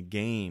in a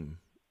game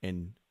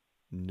and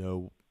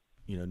know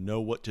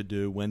what to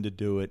do, when to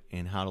do it,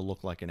 and how to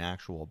look like an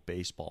actual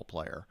baseball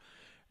player.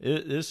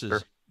 This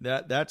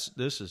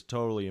is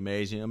totally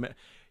amazing. I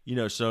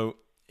mean, so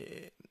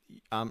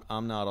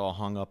I'm not all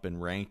hung up in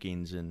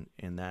rankings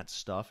and that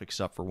stuff,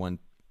 except for when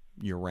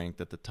you're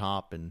ranked at the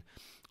top, and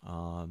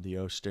the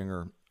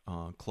Ostinger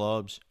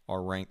clubs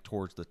are ranked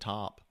towards the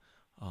top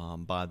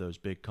by those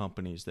big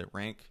companies that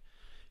rank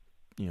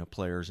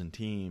players and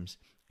teams.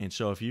 And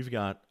so if you've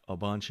got a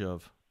bunch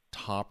of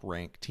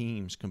top-ranked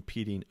teams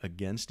competing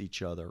against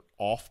each other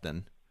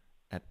often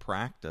at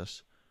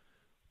practice,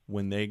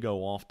 when they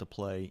go off to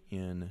play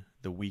in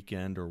the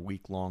weekend or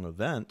week-long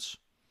events,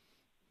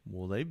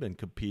 well, they've been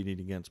competing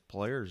against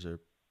players that,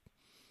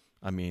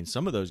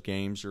 some of those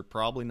games are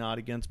probably not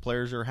against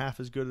players that are half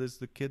as good as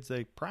the kids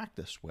they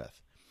practice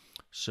with.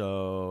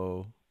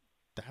 So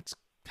that's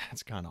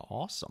kind of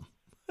awesome.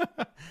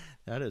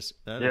 That is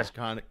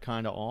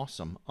kind of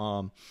awesome.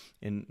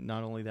 And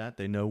not only that,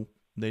 they know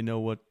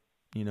what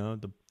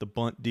the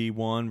bunt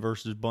D1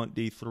 versus bunt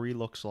D3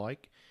 looks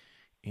like.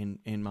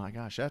 And my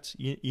gosh, that's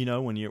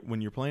when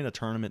you're playing a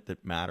tournament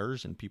that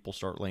matters and people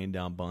start laying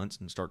down bunts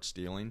and start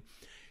stealing,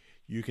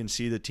 you can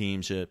see the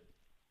teams that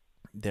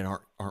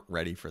aren't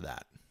ready for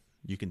that.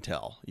 You can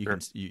tell.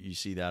 You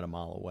see that a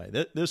mile away.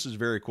 This is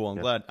very cool.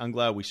 I'm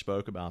glad we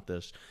spoke about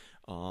this.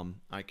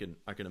 I can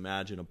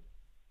imagine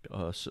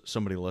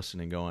somebody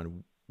listening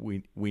going,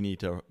 we need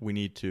to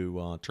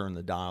turn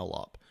the dial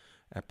up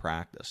at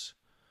practice,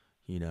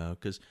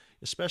 because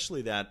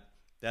especially that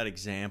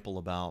example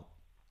about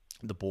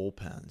the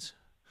bullpens.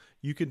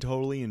 You can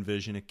totally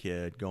envision a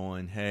kid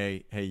going,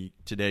 hey,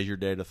 today's your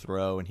day to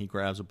throw, and he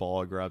grabs a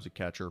ball, grabs a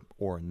catcher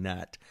or a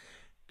net,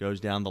 goes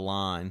down the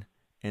line,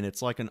 and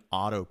it's like an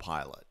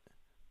autopilot,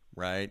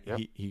 right? Yep.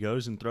 He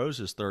goes and throws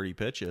his 30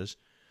 pitches,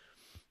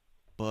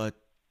 but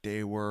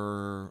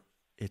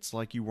it's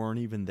like you weren't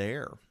even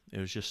there. It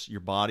was just your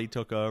body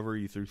took over,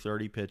 you threw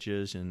 30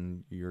 pitches,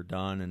 and you're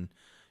done, and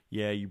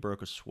yeah, you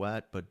broke a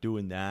sweat, but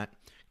doing that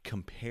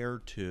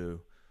compared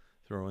to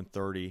throwing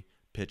 30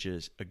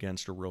 pitches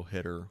against a real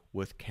hitter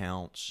with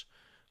counts,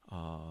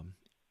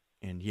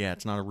 and yeah,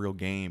 it's not a real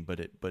game,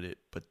 but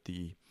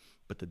the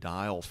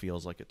dial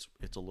feels like it's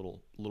a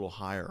little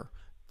higher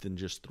than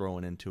just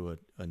throwing into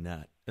a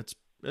net.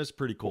 It's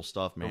pretty cool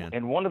stuff, man.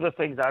 And one of the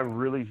things I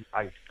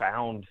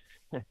found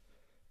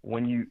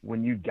when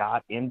you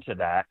got into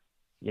that,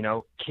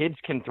 kids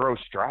can throw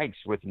strikes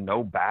with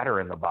no batter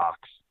in the box,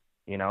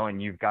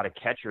 and you've got a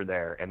catcher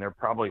there, and they're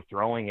probably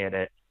throwing it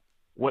at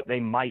what they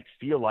might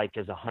feel like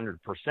is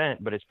 100%,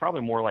 but it's probably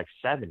more like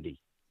 70.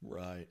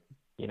 Right.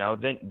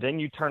 Then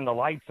you turn the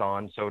lights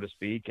on, so to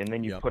speak, and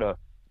then you put a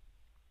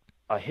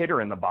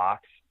hitter in the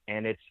box,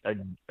 and it's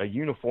a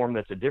uniform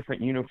that's a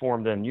different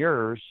uniform than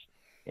yours,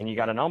 and you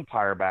got an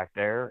umpire back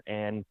there,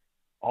 and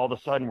all of a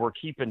sudden we're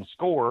keeping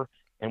score,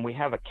 and we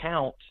have a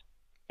count,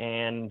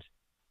 and,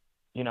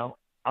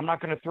 I'm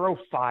not going to throw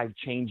 5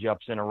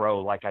 changeups in a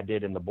row like I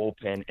did in the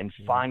bullpen, and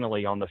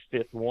finally on the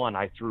 5th one,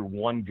 I threw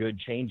one good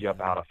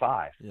changeup out of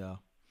 5. Yeah.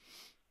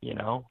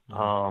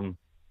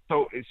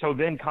 So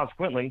then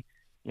consequently,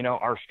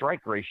 our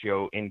strike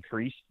ratio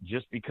increased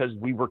just because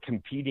we were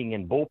competing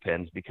in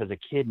bullpens, because a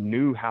kid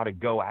knew how to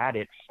go at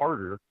it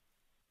harder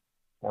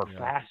or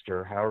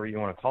faster, however you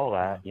want to call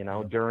that,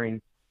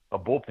 during a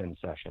bullpen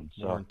session.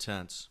 So more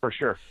intense. For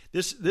sure.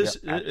 This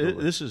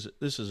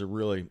is a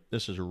really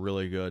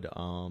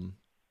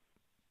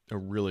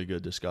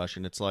good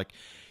discussion. It's like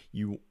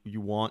you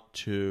want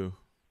to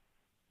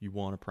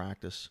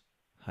practice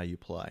how you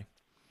play,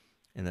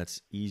 and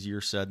that's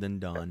easier said than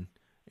done.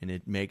 And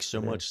it makes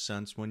so much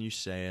sense when you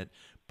say it,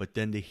 but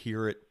then to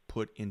hear it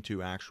put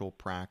into actual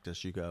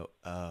practice, you go,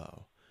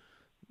 oh,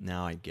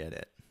 now I get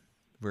it.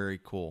 Very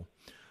cool.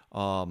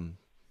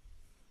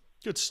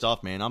 Good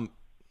stuff, man. I'm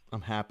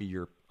happy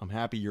you're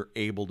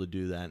able to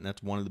do that, and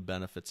that's one of the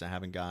benefits of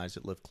having guys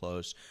that live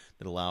close,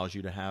 that allows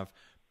you to have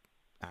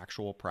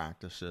actual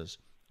practices.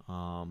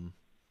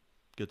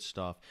 Good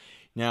stuff.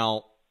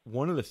 Now,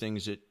 one of the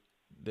things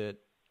that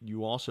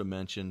you also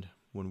mentioned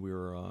when we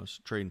were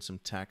trading some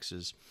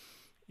texts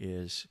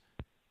is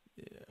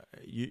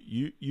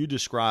you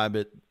describe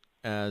it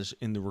as,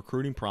 in the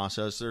recruiting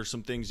process, there's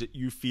some things that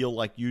you feel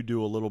like you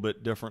do a little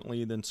bit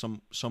differently than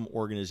some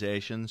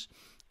organizations,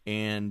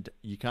 and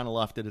you kind of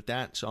left it at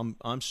that. So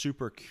I'm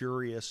super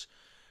curious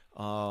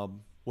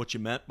what you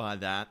meant by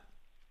that.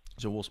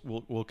 So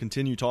we'll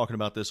continue talking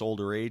about this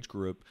older age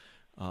group,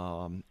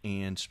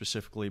 and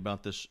specifically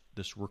about this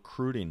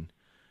recruiting.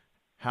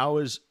 How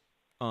is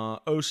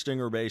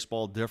Ostinger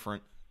baseball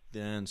different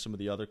than some of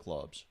the other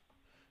clubs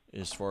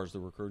as far as the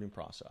recruiting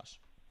process?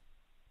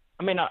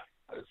 I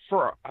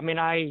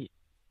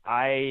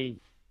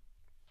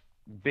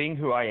being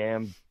who I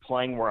am,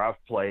 playing where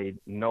I've played,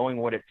 knowing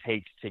what it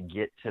takes to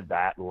get to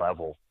that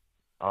level,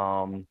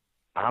 I'm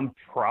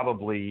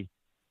probably,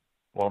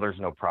 well, there's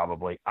no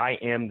probably, I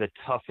am the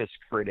toughest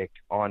critic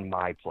on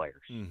my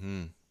players.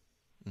 Mm-hmm.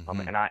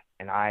 Mm-hmm.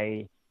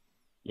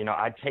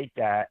 I take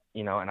that,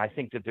 and I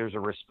think that there's a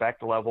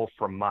respect level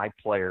from my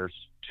players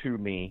to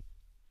me,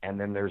 and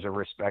then there's a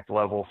respect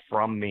level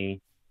from me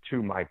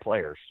to my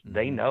players.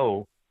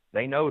 Mm-hmm.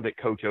 They know that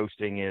Coach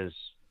Osting is,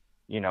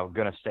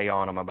 going to stay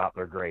on them about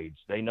their grades.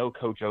 They know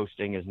Coach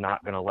Osting is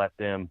not going to let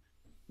them,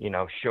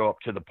 show up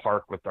to the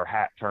park with their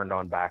hat turned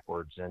on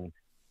backwards. And,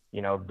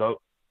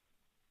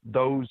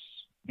 those,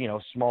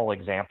 small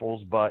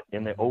examples, but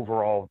in the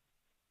overall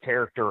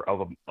character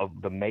of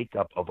the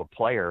makeup of a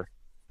player,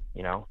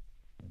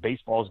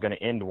 baseball is going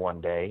to end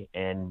one day,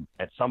 and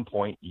at some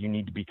point you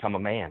need to become a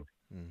man.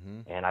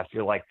 Mm-hmm. And I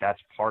feel like that's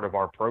part of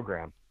our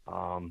program.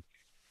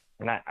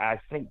 And I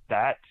think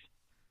that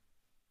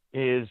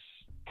is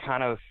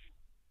kind of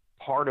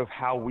part of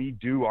how we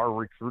do our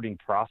recruiting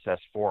process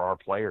for our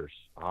players.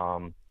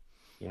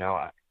 You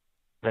know,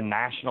 the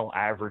national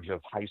average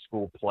of high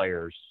school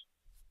players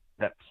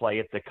that play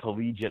at the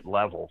collegiate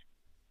level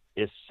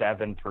is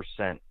 7%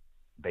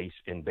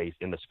 in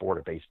the sport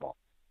of baseball.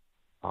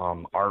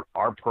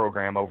 Our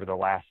program over the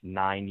last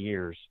 9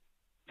 years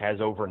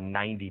has over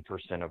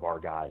 90% of our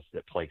guys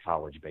that play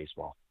college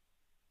baseball.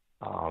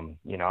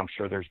 You know, I'm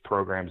sure there's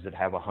programs that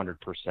have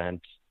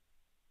 100%,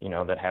 you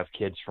know, that have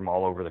kids from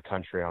all over the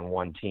country on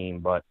one team.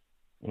 But,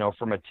 you know,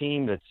 from a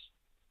team that's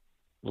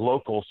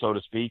local, so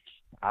to speak,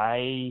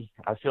 I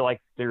feel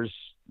like there's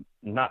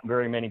not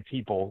very many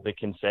people that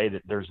can say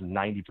that there's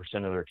 90%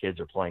 of their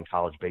kids are playing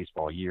college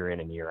baseball year in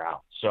and year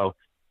out. So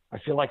I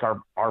feel like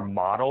our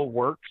model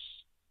works.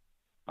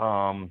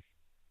 And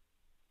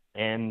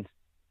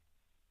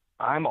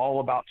I'm all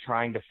about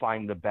trying to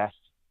find the best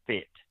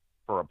fit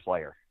for a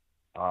player.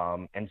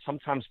 And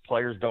sometimes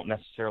players don't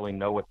necessarily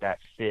know what that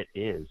fit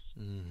is.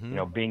 Mm-hmm. You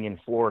know, being in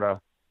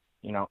Florida,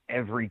 you know,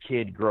 every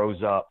kid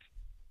grows up,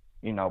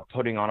 you know,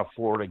 putting on a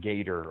Florida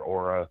Gator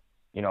or a,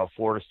 you know,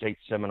 Florida State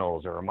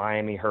Seminoles or a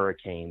Miami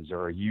Hurricanes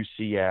or a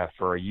UCF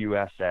or a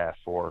USF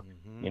or,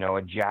 Mm-hmm. you know,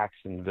 a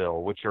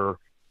Jacksonville, which are,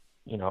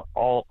 you know,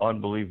 all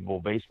unbelievable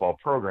baseball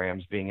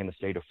programs being in the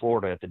state of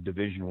Florida at the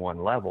Division I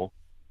level.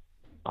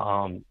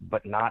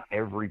 But not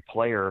every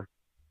player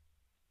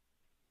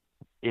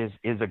is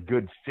a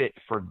good fit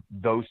for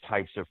those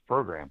types of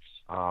programs.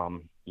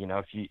 You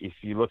know, if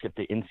you look at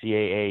the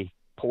NCAA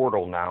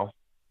portal now,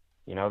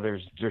 you know,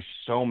 there's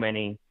so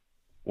many,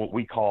 what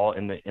we call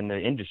in the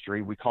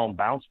industry, we call them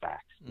bounce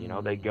backs. You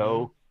know, they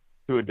go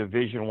to a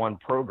Division I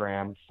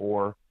program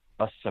for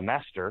a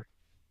semester.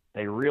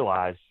 They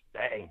realize,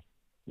 dang,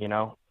 you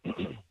know,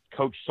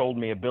 coach sold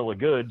me a bill of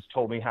goods,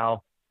 told me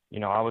how, you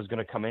know, I was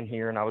going to come in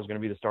here and I was going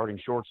to be the starting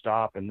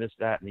shortstop and this,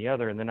 that, and the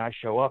other. And then I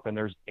show up and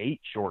there's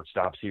 8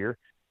 shortstops here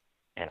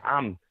and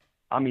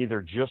I'm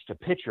either just a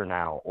pitcher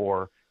now,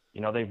 or, you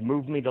know, they've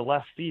moved me to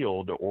left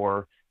field,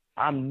 or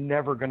I'm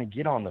never going to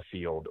get on the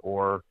field,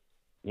 or,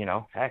 you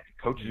know, heck,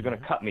 coach is going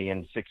to cut me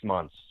in 6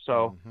 months.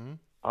 So,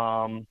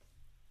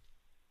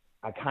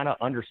 I kind of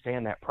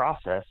understand that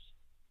process.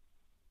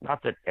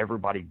 Not that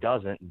everybody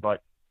doesn't,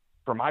 but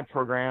for my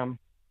program,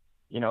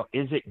 you know,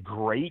 is it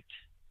great?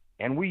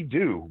 And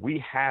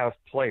we have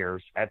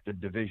players at the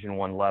Division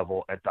I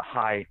level at the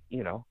high,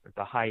 you know, at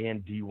the high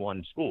end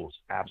D1 schools.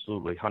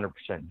 Absolutely 100%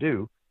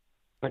 do.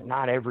 But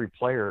not every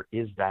player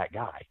is that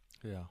guy.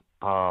 Yeah.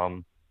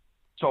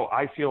 So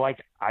I feel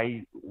like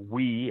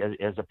we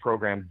as a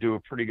program do a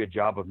pretty good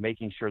job of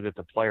making sure that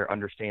the player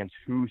understands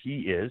who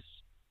he is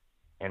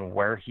and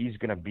where he's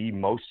going to be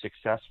most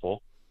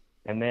successful.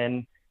 And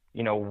then,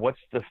 you know, what's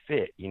the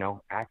fit, you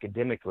know,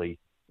 academically,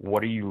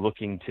 what are you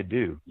looking to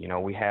do? You know,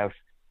 we have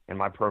in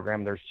my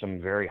program, there's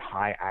some very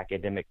high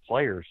academic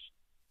players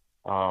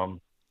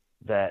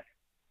that,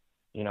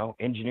 you know,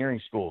 engineering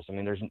schools. I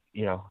mean, there's,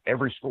 you know,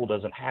 every school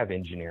doesn't have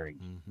engineering,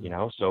 you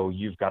know, so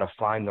you've got to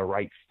find the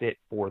right fit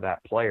for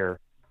that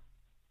player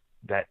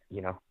that,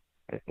 you know,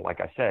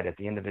 like I said, at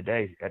the end of the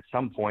day, at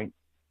some point,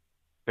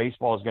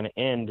 baseball is going to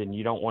end and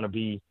you don't want to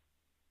be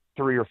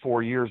 3 or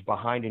 4 years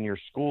behind in your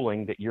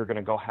schooling that you're going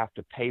to go have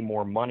to pay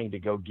more money to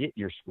go get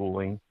your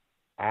schooling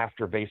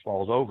after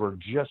baseball is over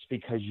just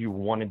because you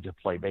wanted to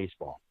play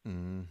baseball.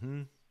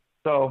 Mm-hmm.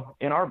 So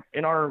in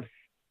our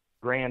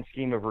grand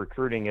scheme of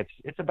recruiting,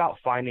 it's about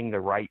finding the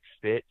right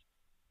fit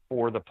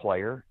for the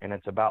player, and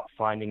it's about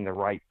finding the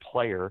right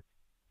player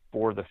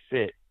for the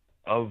fit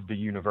of the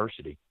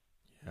university.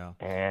 Yeah.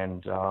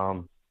 And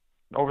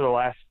over the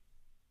last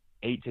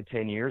 8 to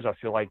 10 years, I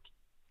feel like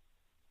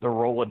the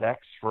Rolodex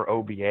for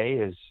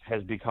OBA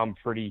has become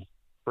pretty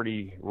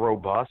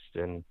robust,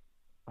 and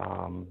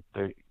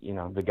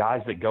the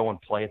guys that go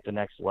and play at the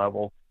next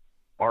level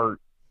are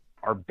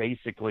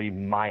basically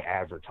my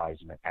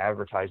advertisement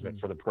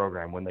for the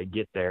program. When they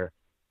get there,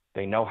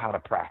 they know how to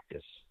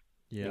practice.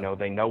 Yeah. You know,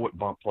 they know what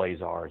bunt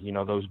plays are. You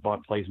know, those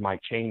bunt plays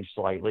might change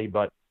slightly,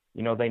 but,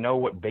 you know, they know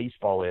what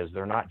baseball is.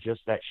 They're not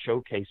just that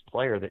showcase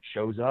player that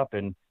shows up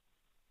and,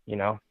 you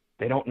know,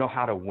 they don't know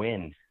how to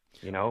win.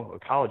 You know, a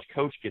college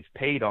coach gets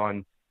paid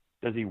on,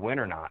 does he win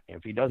or not?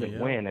 If he doesn't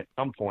win at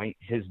some point,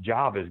 his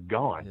job is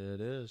gone.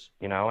 It is.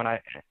 You know,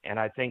 and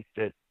I think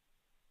that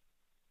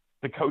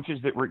the coaches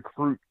that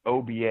recruit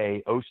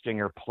OBA,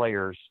 Ostinger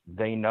players,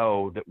 they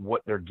know that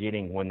what they're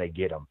getting when they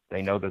get them.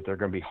 They know that they're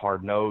going to be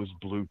hard-nosed,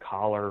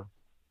 blue-collar,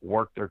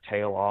 work their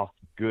tail off,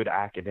 good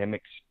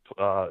academics,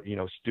 you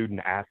know, student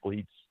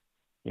athletes,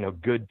 you know,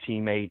 good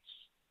teammates.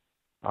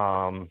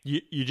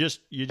 You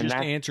just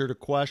answered a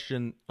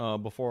question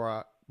before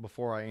I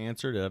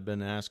answered it. I've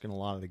been asking a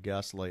lot of the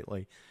guests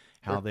lately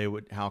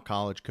how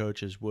college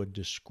coaches would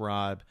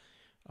describe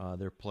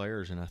their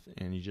players,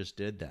 and you just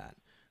did that.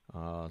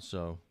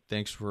 So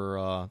thanks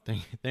for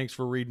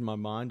reading my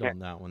mind on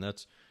that one.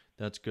 That's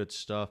That's good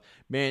stuff,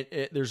 man.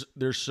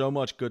 There's so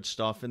much good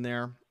stuff in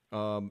there.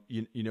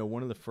 You know,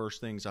 one of the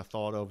first things I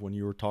thought of when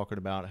you were talking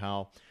about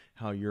how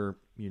you're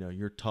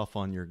tough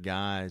on your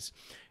guys,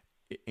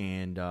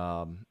 and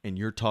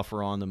you're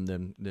tougher on them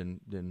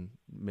than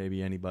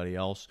maybe anybody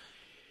else.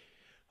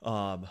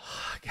 God,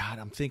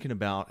 I'm thinking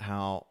about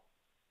how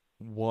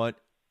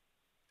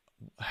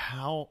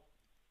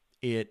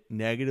it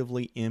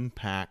negatively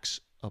impacts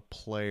a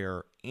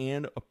player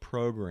and a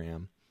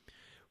program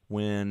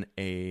when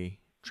a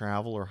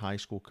travel or high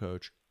school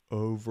coach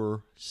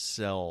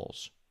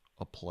oversells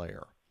a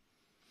player.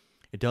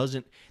 It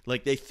doesn't,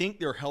 like, they think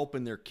they're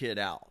helping their kid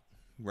out,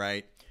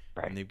 right?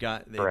 Right. And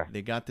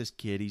they got this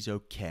kid, he's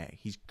okay,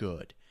 he's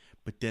good.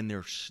 But then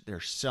they're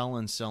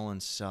selling,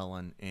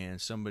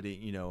 and somebody,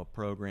 you know, a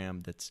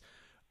program that's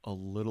a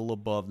little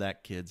above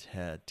that kid's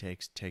head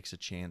takes a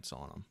chance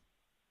on him.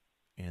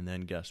 And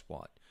then guess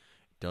what?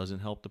 It doesn't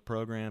help the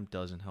program,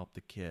 doesn't help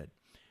the kid.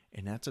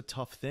 And that's a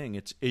tough thing.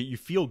 You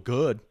feel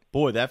good.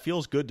 Boy, that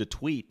feels good to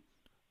tweet,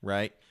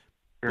 right?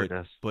 Sure it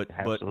does. But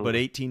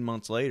 18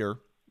 months later,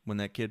 when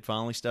that kid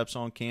finally steps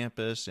on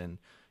campus and,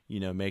 you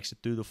know, makes it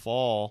through the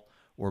fall,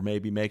 or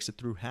maybe makes it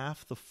through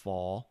half the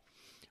fall,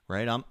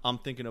 right? I'm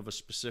thinking of a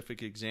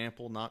specific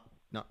example, not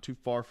too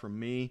far from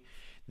me,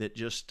 that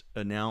just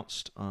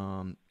announced.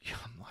 I'm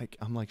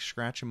like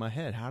scratching my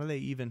head. How do they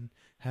even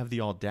have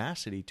the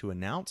audacity to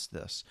announce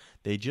this?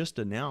 They just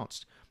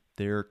announced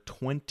their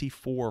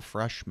 24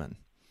 freshmen.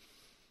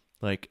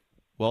 Like,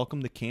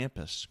 welcome to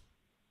campus.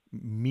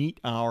 Meet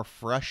our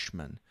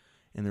freshmen,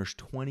 and there's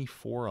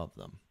 24 of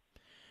them.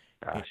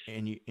 Gosh.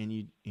 And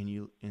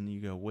you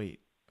go,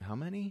 wait, how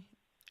many?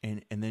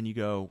 And then you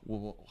go,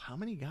 well, how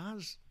many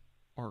guys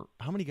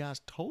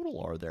total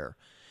are there?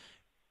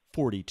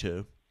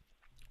 42.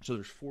 So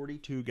there's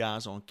 42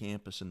 guys on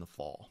campus in the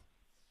fall.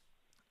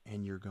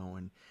 And you're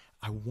going,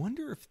 I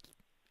wonder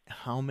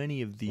how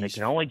many of these... They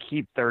can only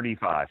keep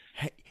 35.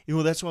 Hey, you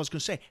know, that's what I was going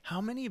to say.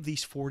 How many of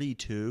these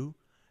 42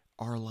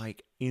 are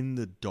like in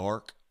the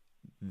dark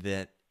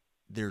that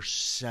there's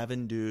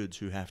 7 dudes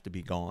who have to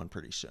be gone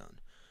pretty soon?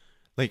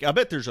 Like, I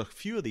bet there's a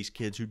few of these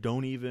kids who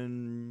don't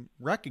even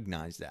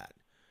recognize that.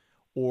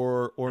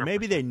 Or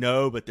maybe they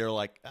know, but they're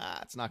like,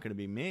 it's not going to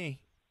be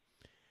me.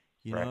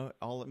 You know,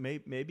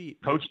 maybe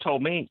Coach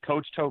told me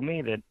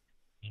that,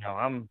 you know,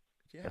 I'm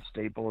a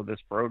staple of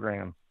this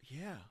program.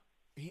 Yeah.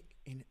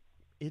 And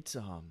it's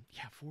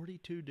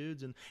 42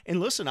 dudes, and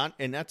listen,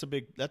 and that's a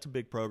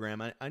big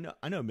program. I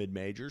know mid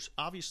majors.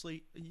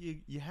 Obviously,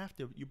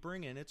 you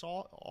bring in,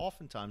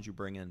 oftentimes you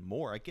bring in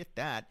more. I get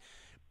that,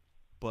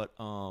 but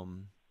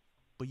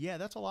yeah,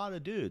 that's a lot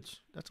of dudes.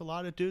 That's a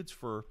lot of dudes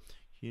for,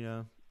 you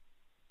know,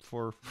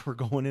 for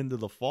going into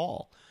the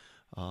fall.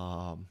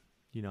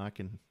 You know, I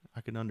can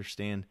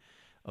understand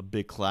a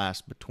big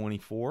class, but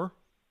 24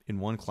 in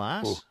one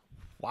class. Ooh.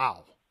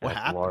 Wow, what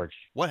happened? Large.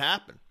 What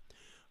happened?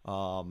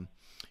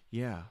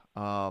 Yeah,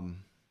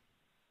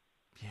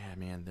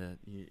 man.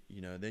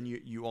 You know, then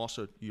you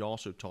also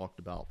talked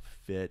about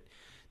fit.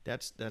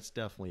 That's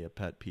definitely a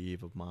pet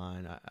peeve of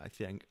mine. I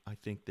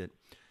think that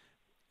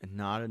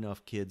not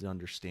enough kids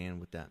understand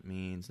what that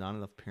means. Not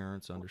enough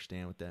parents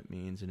understand what that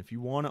means. And if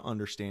you want to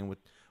understand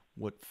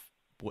what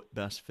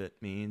best fit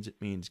means, it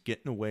means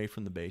getting away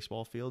from the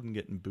baseball field and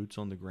getting boots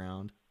on the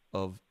ground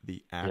of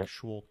the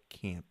actual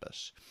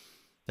campus.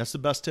 That's the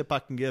best tip I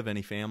can give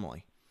any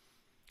family.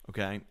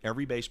 Okay,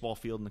 every baseball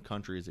field in the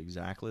country is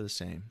exactly the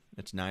same.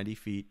 It's 90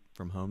 feet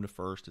from home to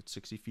first. It's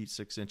 60 feet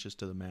 6 inches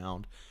to the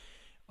mound.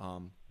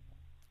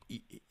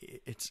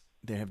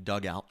 They have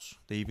dugouts.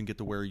 They even get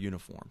to wear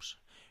uniforms.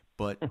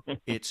 But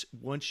it's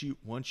once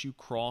you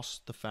cross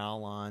the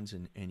foul lines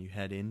and you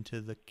head into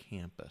the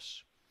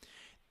campus,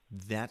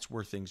 that's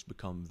where things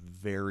become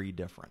very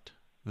different.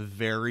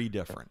 Very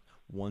different.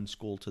 One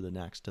school to the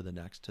next, to the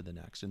next, to the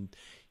next. And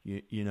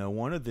you know,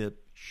 one of the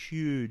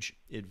huge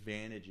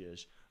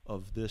advantages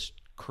of this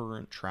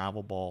current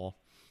travel ball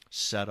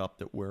setup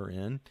that we're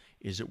in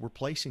is that we're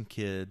placing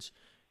kids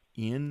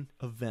in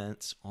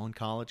events on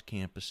college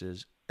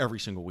campuses every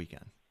single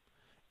weekend.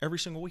 Every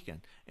single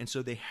weekend. And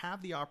so they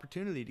have the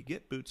opportunity to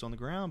get boots on the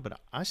ground, but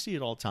I see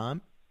it all the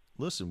time.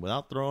 Listen,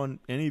 without throwing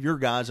any of your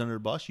guys under the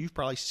bus, you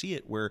probably see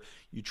it where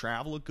you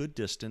travel a good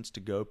distance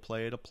to go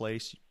play at a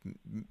place.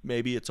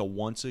 Maybe it's a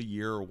once a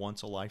year or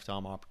once a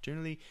lifetime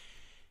opportunity,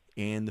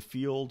 and the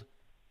field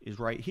is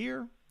right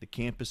here, the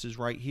campus is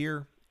right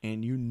here,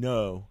 and you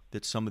know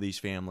that some of these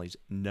families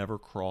never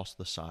cross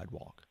the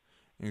sidewalk.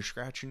 And you're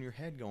scratching your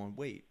head going,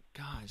 wait,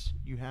 guys,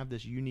 you have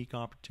this unique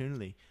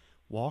opportunity.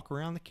 Walk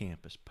around the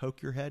campus,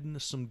 poke your head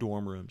into some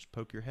dorm rooms,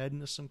 poke your head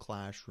into some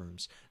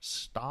classrooms,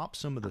 stop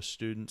some of the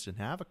students and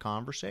have a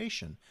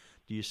conversation.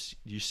 Do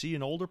you see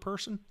an older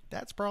person?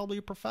 That's probably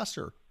a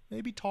professor.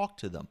 Maybe talk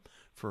to them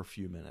for a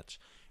few minutes.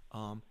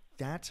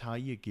 That's how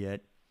you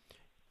get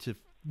to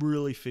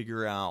really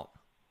figure out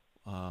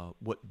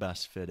what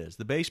best fit is.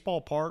 The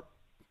baseball part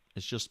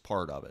is just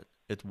part of it.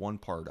 It's one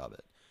part of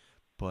it.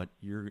 But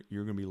you're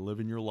going to be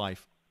living your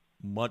life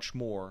much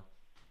more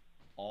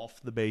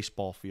off the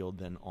baseball field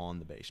than on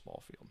the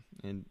baseball field.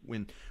 And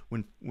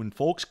when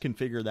folks can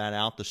figure that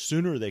out, the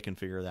sooner they can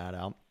figure that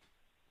out,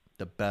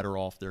 the better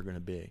off they're going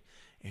to be.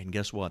 And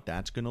guess what?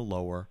 That's going to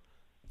lower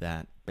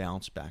that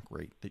bounce back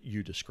rate that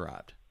you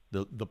described.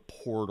 The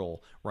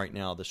portal right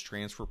now, this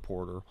transfer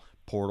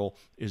portal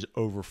is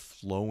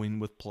overflowing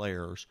with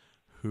players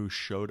who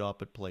showed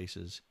up at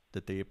places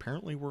that they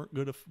apparently weren't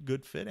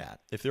good fit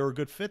at. If they were a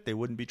good fit, they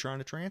wouldn't be trying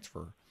to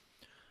transfer.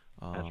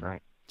 That's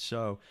right.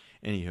 So,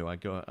 anywho,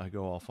 I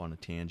go off on a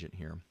tangent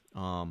here.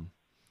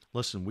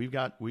 Listen, we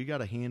got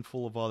a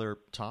handful of other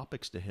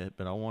topics to hit,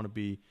 but I want to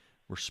be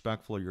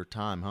respectful of your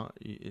time. How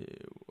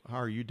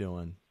are you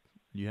doing?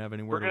 Do you have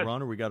anywhere to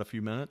run, or we got a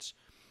few minutes?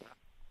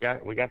 Yeah,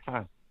 we got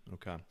time.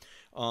 Okay.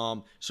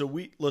 So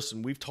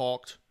we've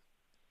talked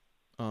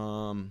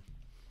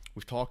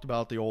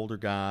about the older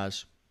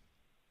guys.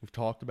 We've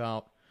talked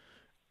about.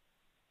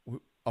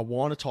 I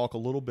want to talk a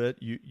little bit.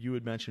 You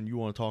had mentioned you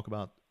want to talk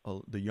about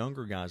the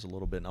younger guys a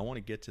little bit, and I want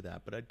to get to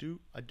that. But I do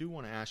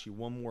want to ask you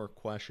one more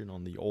question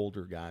on the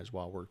older guys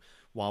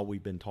while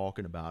we've been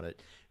talking about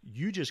it.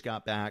 You just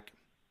got back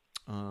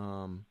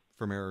from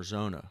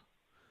Arizona,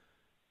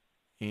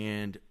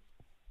 and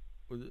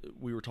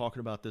we were talking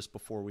about this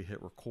before we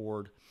hit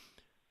record.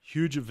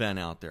 Huge event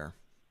out there.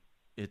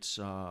 It's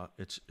a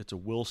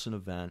Wilson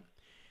event,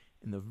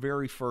 and the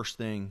very first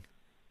thing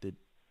that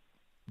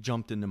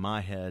jumped into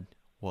my head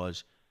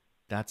was,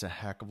 that's a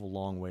heck of a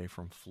long way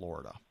from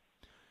Florida.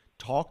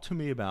 Talk to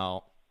me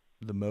about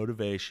the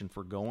motivation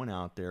for going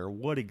out there,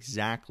 what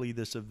exactly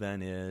this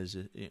event is,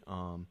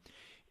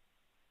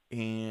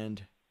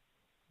 and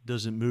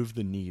does it move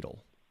the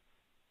needle?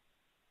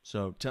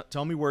 So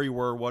tell me where you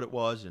were, what it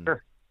was, and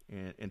Sure.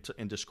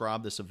 and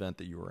describe this event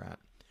that you were at.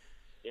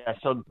 Yeah,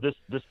 so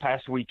this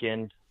past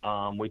weekend,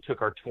 we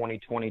took our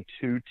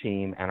 2022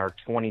 team and our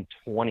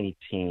 2020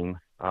 team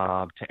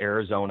to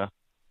Arizona,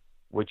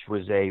 which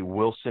was a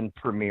Wilson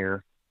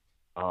Premier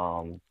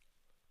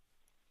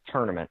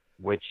tournament,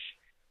 which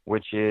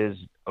is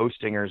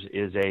Ostingers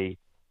is a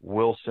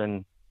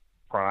Wilson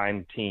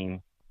Prime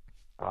team,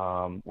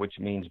 which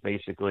means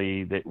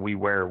basically that we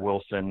wear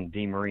Wilson,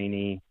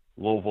 DeMarini,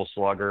 Louisville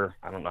Slugger.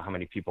 I don't know how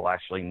many people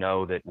actually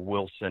know that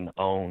Wilson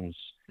owns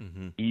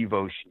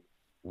Evo.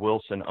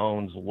 Wilson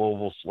owns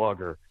Louisville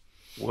Slugger.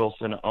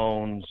 Wilson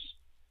owns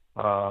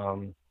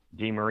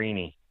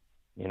DeMarini.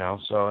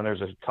 So, and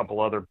there's a couple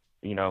other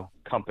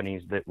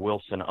companies that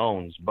Wilson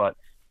owns, but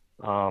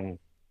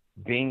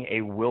being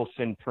a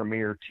Wilson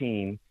Premier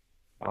team,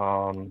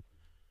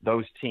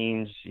 those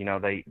teams,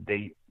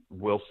 they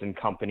Wilson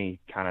Company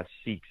kind of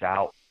seeks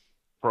out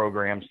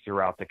programs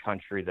throughout the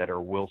country that are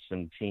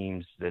Wilson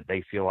teams that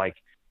they feel like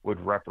would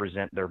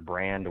represent their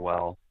brand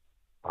well.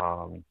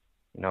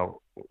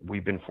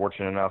 We've been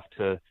fortunate enough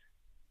to,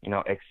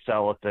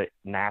 excel at the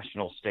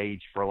national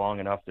stage for long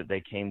enough that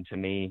they came to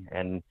me,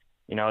 and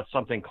it's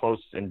something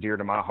close and dear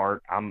to my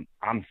heart. I'm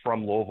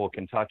from Louisville,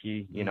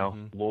 Kentucky,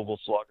 Louisville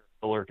Slugger,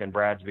 Phillips and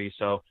Bradsby.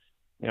 So,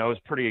 it was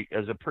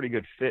a pretty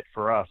good fit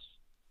for us.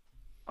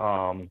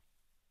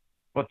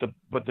 But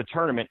the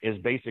tournament is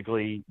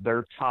basically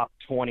their top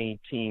 20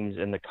 teams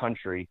in the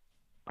country,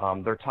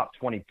 their top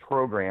 20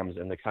 programs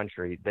in the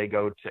country. They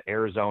go to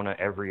Arizona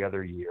every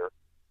other year,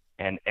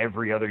 and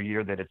every other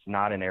year that it's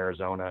not in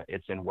Arizona,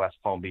 it's in West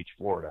Palm Beach,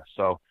 Florida.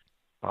 So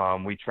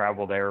we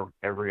travel there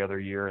every other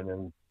year, and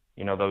then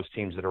those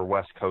teams that are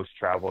West Coast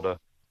travel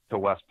to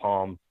West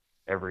Palm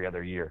every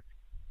other year,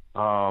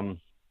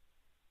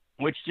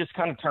 which just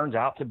kind of turns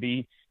out to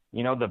be,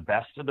 the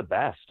best of the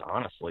best,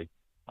 honestly.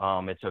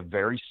 It's a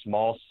very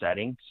small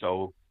setting.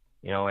 So,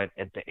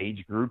 at the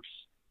age groups,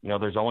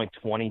 there's only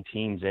 20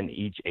 teams in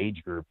each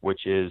age group,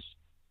 which is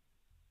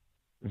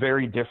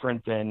very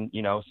different than,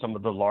 some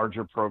of the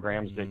larger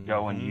programs that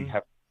go and you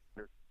have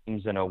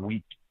teams in a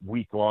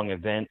week-long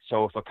event.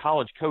 So if a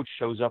college coach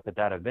shows up at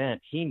that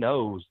event, he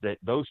knows that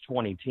those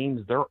 20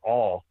 teams, they're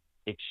all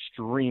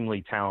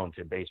extremely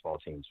talented baseball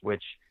teams,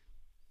 which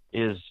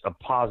is a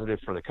positive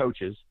for the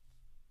coaches.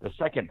 The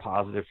second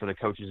positive for the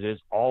coaches is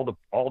all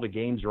the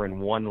games are in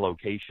one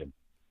location,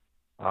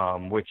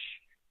 which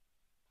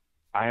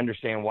I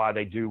understand why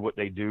they do what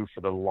they do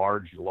for the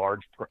large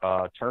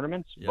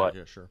tournaments. But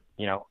yeah, sure.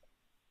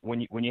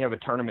 When you have a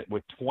tournament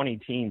with 20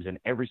 teams and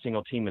every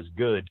single team is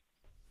good,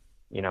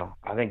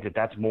 I think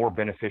that's more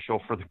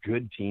beneficial for the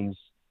good teams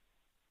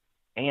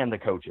and the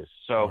coaches.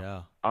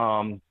 So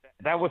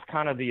that was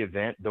kind of the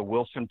event. The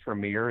Wilson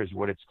Premier is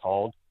what it's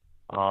called.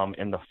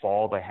 In the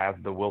fall, they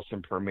have the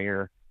Wilson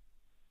Premier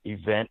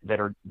event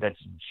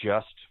that's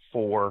just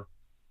for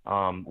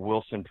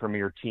Wilson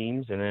Premier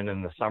teams, and then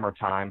in the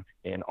summertime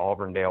in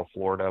Auburndale,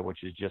 Florida,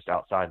 which is just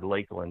outside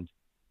Lakeland,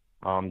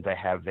 they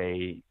have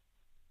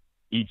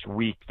each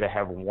week they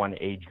have one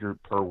age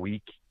group per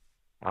week,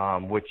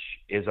 which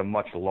is a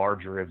much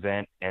larger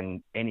event,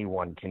 and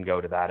anyone can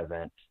go to that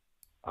event,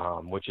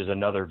 which is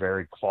another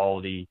very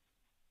quality,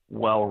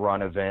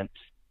 well-run event.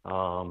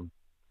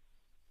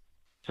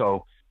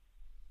 So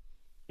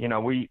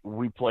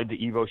we played the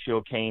Evo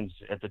Shield Canes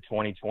at the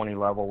 2020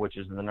 level, which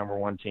is the number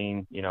one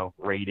team,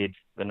 rated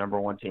the number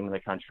one team in the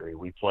country.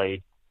 We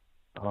played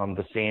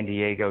the San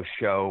Diego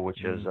Show,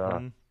 which is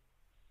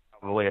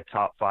probably a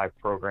top 5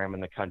 program in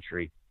the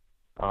country.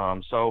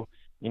 So,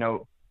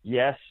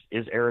 yes,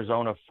 is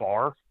Arizona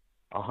far?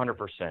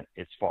 100%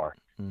 it's far.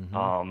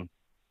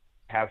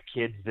 Have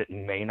kids that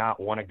may not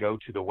want to go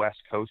to the West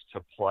Coast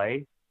to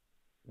play?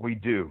 We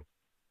do.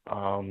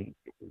 The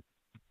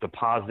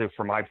positive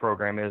for my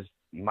program is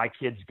my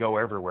kids go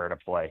everywhere to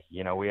play.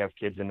 We have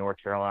kids in North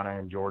Carolina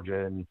and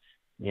Georgia and,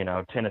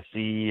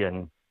 Tennessee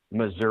and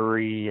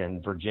Missouri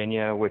and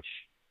Virginia, which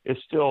is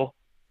still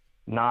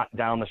not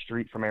down the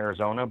street from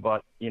Arizona.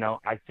 But,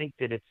 I think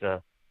that it's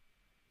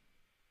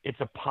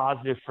a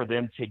positive for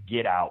them to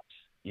get out,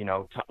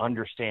 to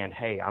understand,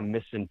 hey, I'm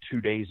missing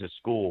 2 days of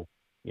school.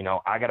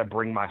 I got to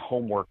bring my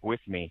homework with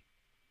me.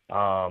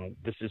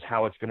 This is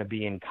how it's going to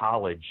be in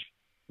college.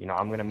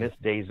 I'm going to miss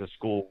days of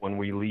school when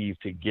we leave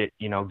to get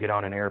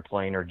on an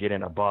airplane or get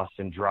in a bus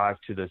and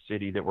drive to the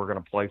city that we're going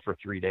to play for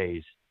 3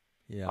 days.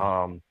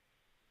 Yeah.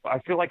 I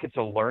feel like it's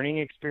a learning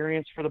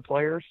experience for the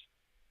players,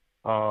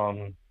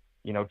 to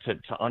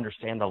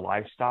understand the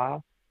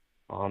lifestyle.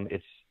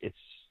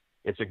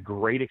 It's a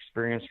great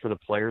experience for the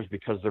players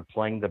because they're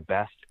playing the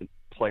best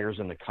players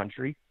in the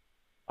country.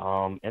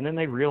 And then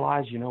they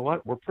realize,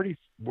 what, we're pretty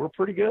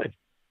good.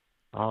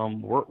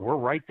 We're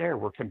right there.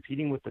 We're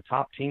competing with the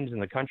top teams in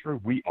the country.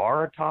 We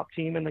are a top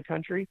team in the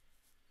country.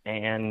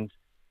 And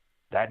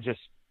that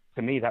just,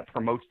 to me, that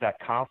promotes that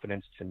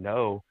confidence to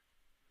know,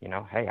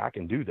 hey, I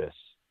can do this.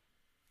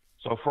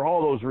 So for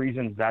all those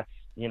reasons, that's,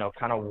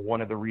 kind of one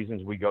of the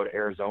reasons we go to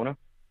Arizona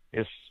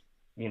is,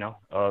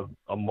 a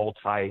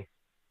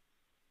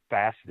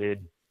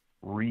multi-faceted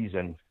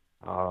reason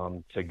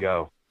to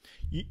go.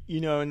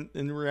 And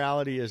the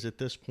reality is at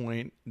this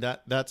point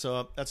that's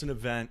an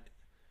event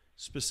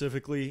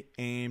specifically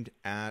aimed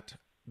at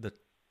the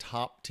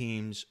top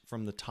teams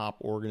from the top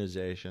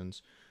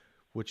organizations,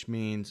 which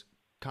means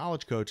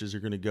college coaches are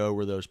going to go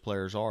where those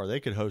players are.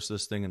 They could host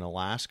this thing in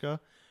Alaska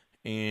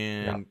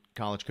and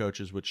college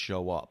coaches would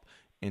show up.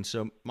 And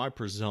so my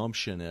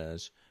presumption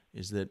is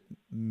that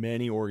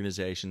many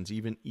organizations,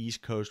 even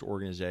East Coast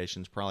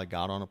organizations, probably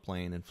got on a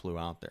plane and flew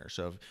out there.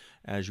 So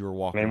as you were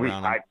walking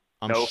around,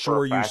 I'm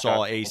sure you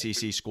saw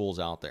ACC schools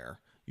out there.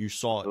 You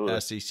saw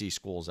Absolutely. SEC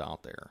schools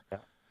out there. Yeah.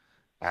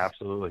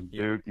 Absolutely.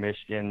 Yeah. Duke,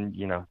 Michigan,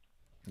 you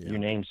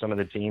name some of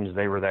the teams,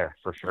 they were there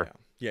for sure.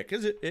 Yeah,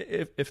 because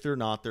if they're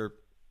not there,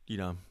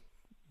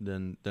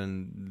 then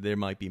they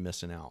might be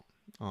missing out.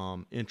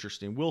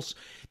 Interesting.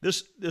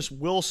 This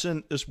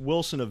Wilson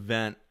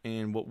event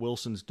and what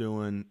Wilson's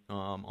doing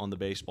on the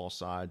baseball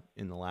side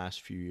in the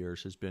last few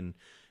years has been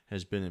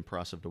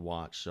impressive to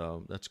watch.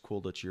 So that's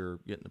cool that you're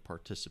getting to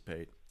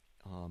participate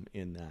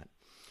in that.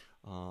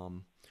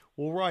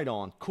 Well, right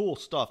on. Cool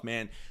stuff,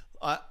 man.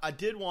 I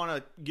did want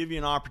to give you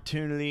an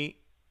opportunity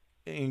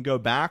and go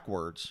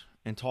backwards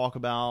and talk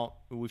about,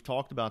 we've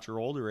talked about your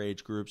older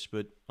age groups,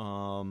 but,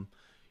 I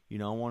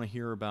want to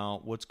hear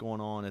about what's going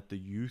on at the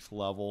youth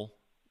level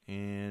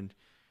and,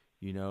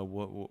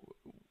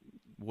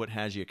 what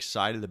has you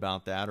excited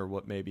about that, or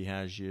what maybe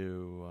has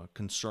you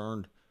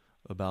concerned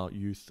about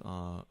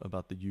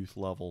about the youth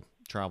level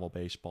travel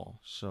baseball.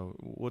 So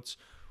what's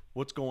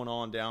going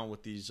on down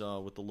with these,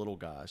 with the little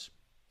guys?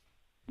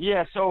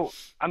 Yeah. So,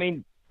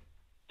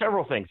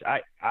 several things.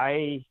 I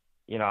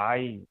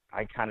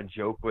kind of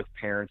joke with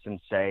parents and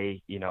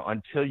say,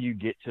 until you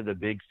get to the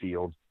big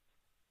field,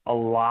 a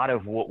lot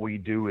of what we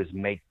do is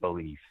make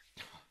believe.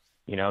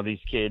 These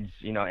kids,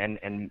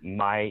 and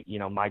my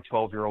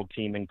 12-year-old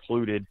team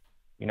included,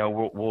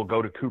 we'll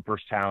go to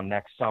Cooperstown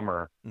next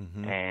summer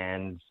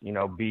and,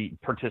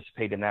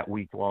 participate in that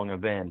week-long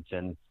event.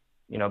 And,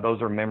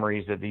 those are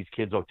memories that these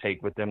kids will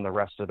take with them the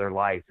rest of their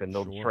life, and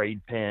they'll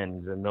trade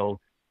pins and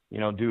they'll,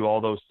 do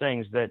all those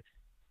things that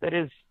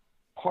is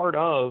part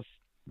of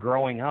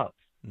growing up.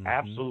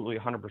 Absolutely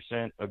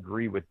 100%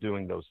 agree with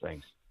doing those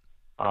things.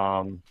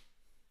 But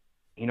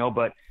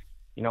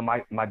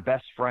my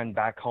best friend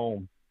back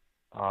home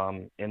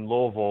in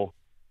Louisville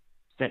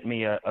sent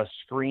me a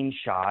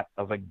screenshot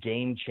of a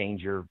game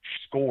changer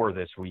score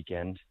this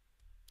weekend,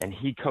 and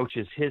he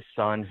coaches his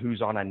son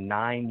who's on a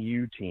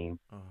 9U team,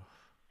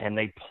 and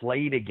they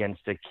played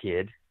against a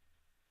kid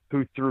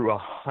who threw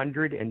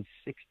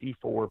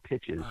 164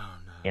 pitches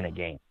in a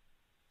game.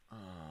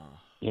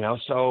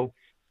 So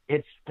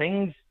it's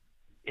things,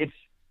 it's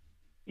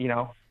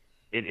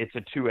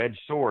a two-edged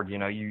sword.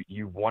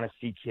 You want to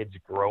see kids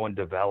grow and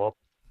develop,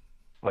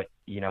 but,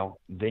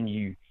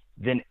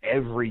 then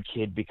every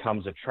kid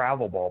becomes a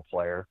travel ball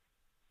player.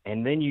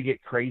 And then you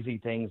get crazy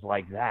things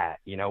like that,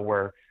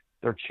 where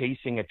they're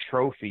chasing a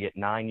trophy at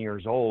 9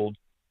 years old.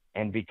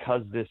 And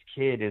because this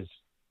kid is,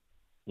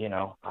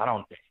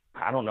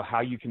 I don't know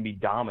how you can be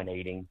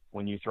dominating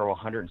when you throw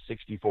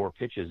 164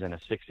 pitches in a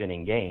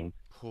 6-inning game.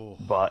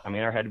 But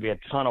there had to be a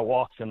ton of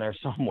walks in there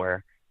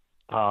somewhere.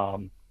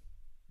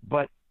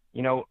 But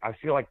I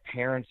feel like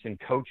parents and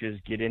coaches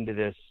get into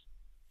this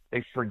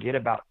they forget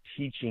about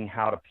teaching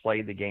how to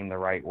play the game the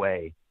right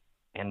way,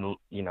 and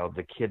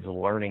the kids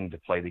learning to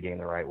play the game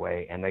the right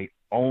way, and they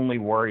only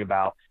worry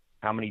about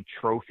how many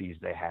trophies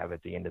they have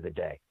at the end of the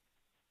day.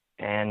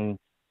 And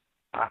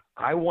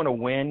I want to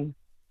win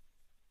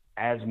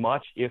as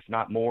much, if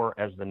not more,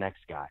 as the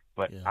next guy,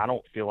 but I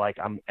don't feel like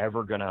I'm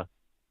ever gonna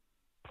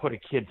put a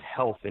kid's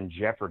health in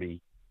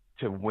jeopardy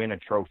to win a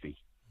trophy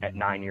at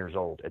 9 years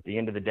old. At the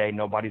end of the day,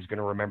 nobody's going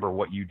to remember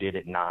what you did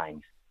at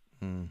 9.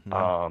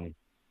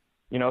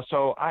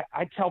 So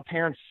I tell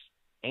parents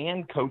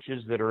and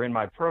coaches that are in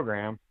my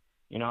program,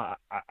 I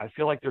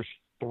feel like there's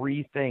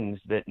 3 things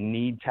that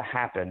need to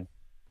happen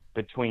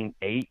between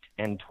 8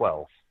 and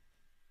 12.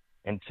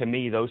 And to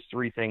me, those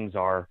 3 things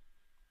are: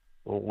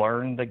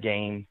 learn the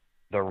game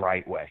the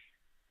right way.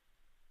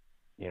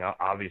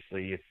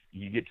 Obviously, if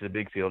you get to the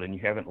big field and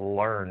you haven't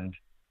learned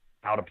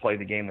how to play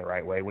the game the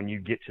right way, when you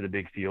get to the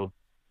big field,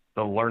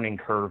 the learning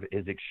curve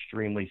is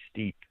extremely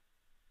steep.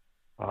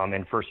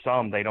 And for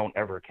some, they don't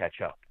ever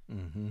catch up.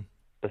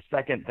 The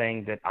second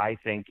thing that I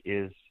think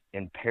is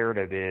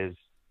imperative is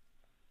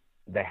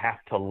they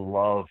have to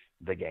love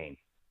the game.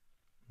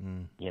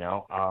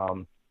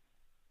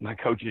 My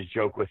coaches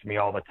joke with me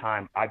all the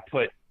time.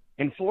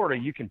 In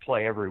Florida, you can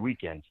play every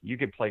weekend. You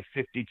could play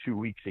 52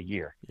 weeks a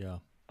year. Yeah.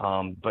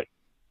 But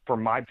for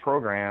my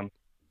program,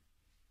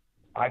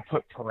 I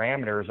put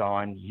parameters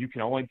on. You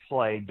can only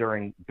play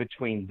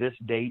between this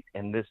date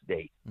and this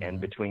date, and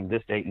between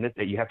this date and this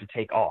date, you have to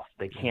take off.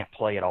 They can't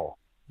play at all.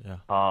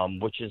 Yeah.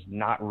 Which is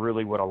not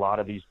really what a lot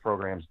of these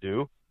programs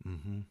do.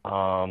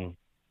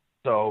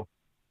 So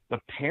the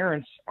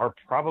parents are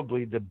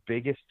probably the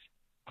biggest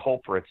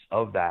culprits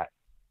of that.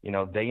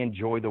 They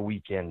enjoy the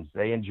weekends.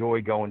 They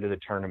enjoy going to the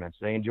tournaments.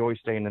 They enjoy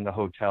staying in the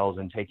hotels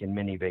and taking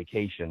mini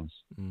vacations,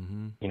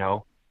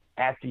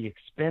 at the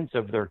expense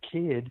of their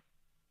kid.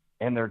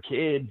 And their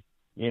kid,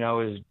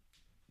 is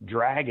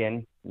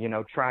dragging,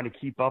 trying to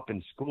keep up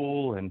in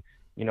school and,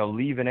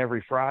 leaving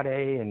every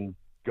Friday and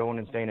going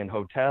and staying in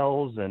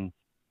hotels. And,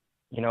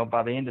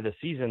 by the end of the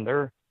season,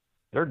 they're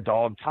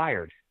dog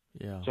tired.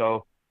 Yeah.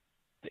 So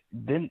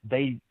then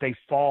they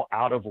fall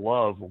out of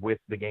love with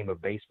the game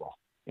of baseball.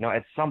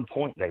 At some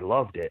point they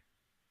loved it,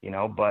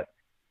 but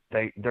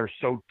they're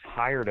so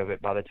tired of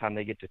it by the time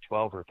they get to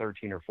 12 or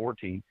 13 or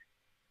 14.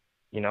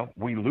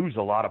 We lose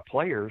a lot of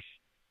players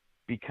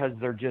because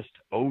they're just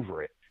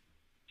over it.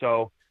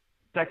 So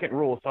second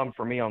rule of thumb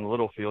for me on the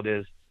little field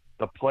is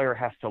the player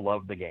has to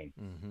love the game.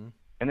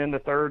 And then the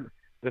third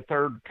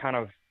kind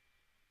of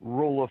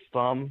rule of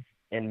thumb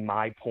in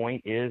my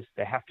point is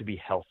they have to be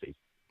healthy,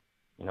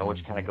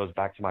 which kind of goes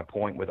back to my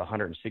point with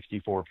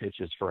 164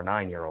 pitches for a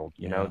 9-year-old.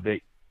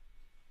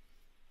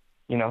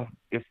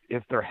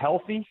 If they're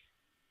healthy,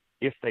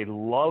 if they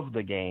love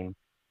the game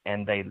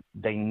and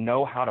they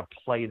know how to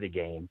play the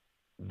game,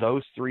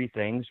 those 3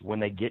 things, when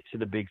they get to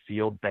the big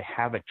field, they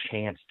have a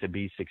chance to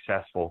be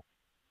successful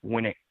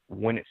when it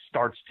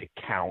starts to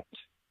count.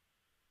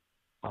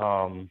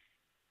 And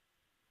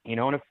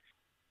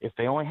if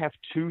they only have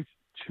two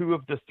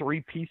of the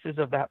 3 pieces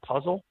of that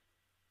puzzle,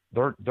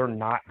 they're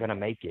not going to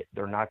make it.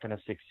 They're not going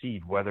to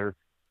succeed, whether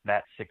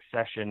that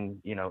succession,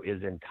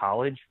 is in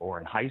college or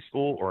in high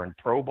school or in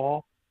pro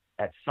ball.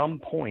 At some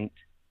point,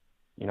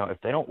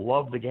 if they don't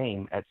love the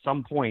game, at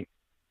some point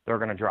they're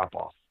going to drop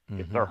off.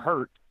 If they're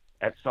hurt,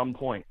 at some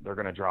point they're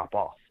going to drop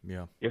off.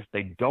 Yeah. If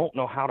they don't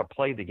know how to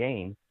play the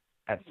game,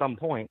 at some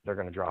point they're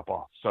going to drop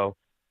off. So,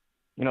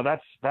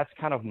 that's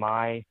kind of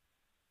my,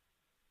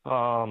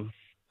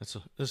 this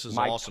is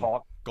my awesome.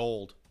 Talk.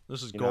 Gold.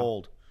 This is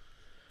gold.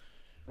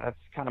 That's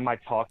kind of my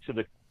talk to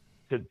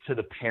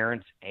the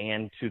parents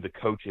and to the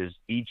coaches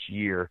each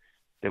year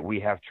that we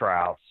have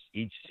tryouts,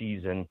 each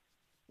season.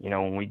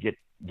 When we get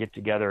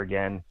together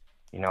again,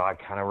 I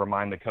kind of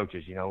remind the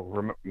coaches,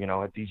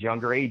 at these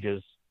younger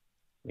ages,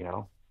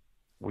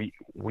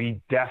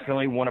 we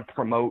definitely want to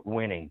promote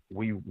winning.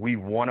 We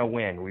want to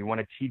win. We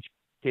want to teach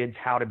kids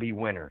how to be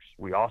winners.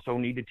 We also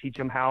need to teach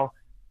them how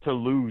to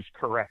lose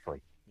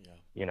correctly.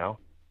 Yeah.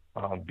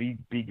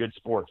 Be good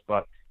sports,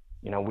 but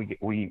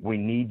we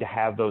need to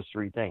have those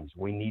 3 things.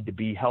 We need to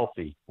be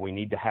healthy. We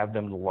need to have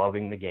them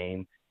loving the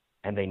game,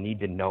 and they need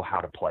to know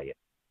how to play it.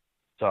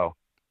 So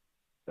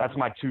that's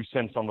my 2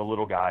 cents on the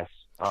little guys.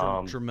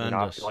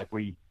 Tremendous. I feel like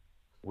we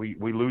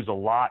lose a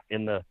lot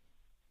in the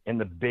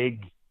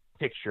big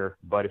picture,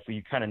 but if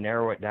you kind of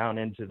narrow it down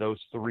into those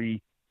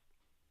 3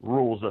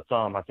 rules of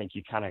thumb, I think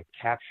you kind of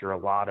capture a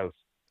lot of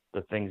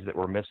the things that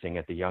we're missing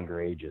at the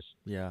younger ages.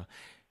 Yeah.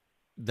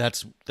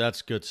 That's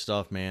good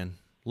stuff, man.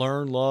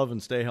 Learn, love,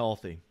 and stay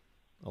healthy.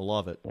 I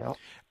love it. Yeah.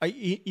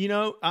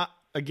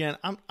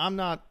 I'm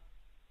not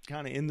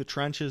kind of in the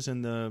trenches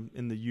in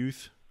the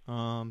youth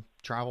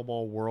travel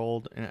ball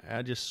world, and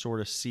I just sort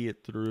of see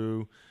it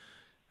through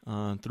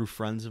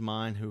friends of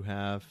mine who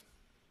have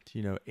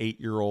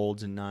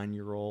 8-year-olds and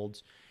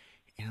 9-year-olds,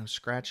 and I'm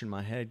scratching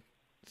my head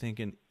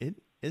thinking,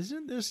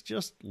 isn't this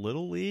just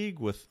little league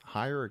with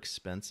higher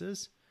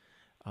expenses?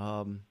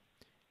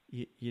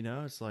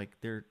 It's like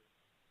they're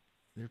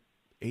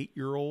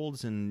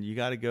 8-year-olds, and you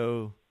got to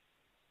go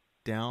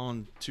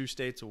down 2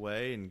 states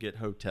away and get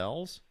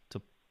hotels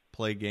to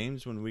play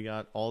games when we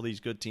got all these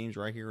good teams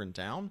right here in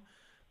town?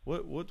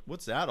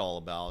 What's that all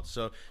about?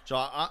 So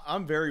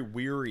I'm very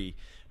weary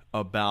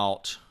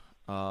about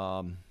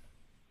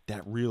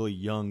that really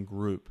young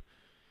group.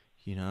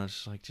 You know,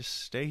 it's like,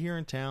 just stay here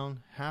in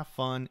town, have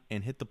fun,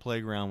 and hit the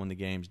playground when the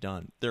game's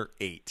done. They're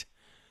 8.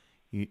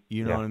 You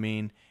know what I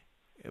mean?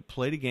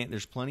 Play the game.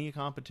 There's plenty of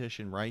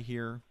competition right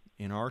here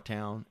in our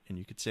town, and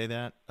you could say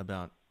that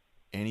about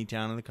any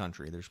town in the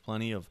country. There's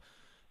plenty of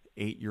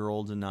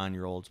 8-year-olds and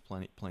 9-year-olds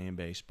playing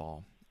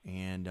baseball.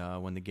 And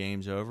when the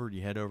game's over,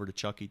 you head over to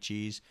Chuck E.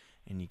 Cheese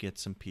and you get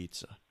some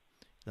pizza.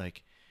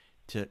 Like,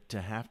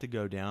 to have to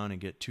go down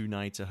and get 2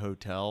 nights of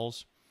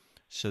hotels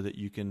so that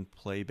you can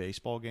play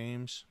baseball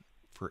games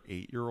for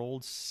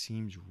 8-year-olds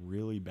seems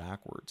really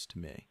backwards to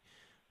me.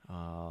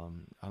 I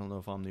don't know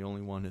if I'm the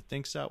only one who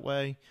thinks that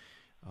way,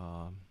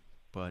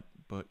 but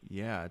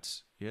yeah,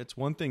 it's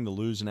one thing to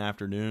lose an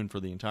afternoon for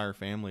the entire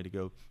family to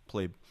go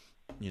play,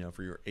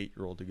 for your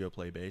 8-year-old to go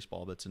play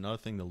baseball. But it's another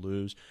thing to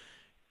lose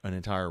an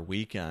entire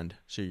weekend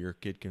so your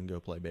kid can go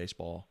play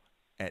baseball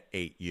at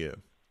 8U.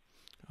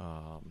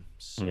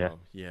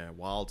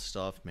 Wild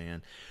stuff,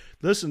 man.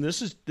 Listen, this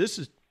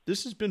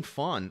has been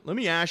fun. Let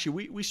me ask you,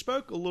 we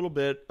spoke a little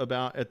bit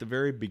about at the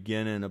very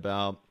beginning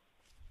about,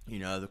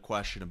 the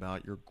question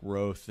about your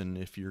growth, and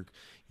if you're,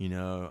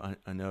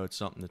 I know it's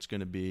something that's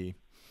going to be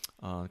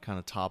kind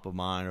of top of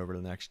mind over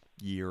the next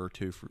year or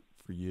two for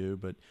you,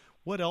 but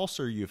what else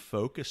are you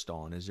focused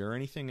on? Is there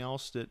anything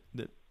else that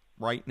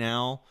right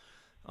now,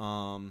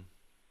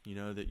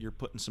 that you're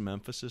putting some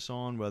emphasis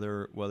on,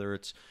 whether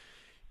it's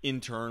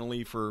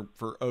internally for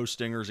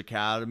Ostingers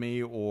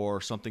Academy or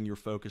something you're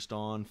focused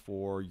on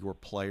for your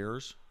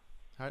players?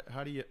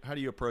 How do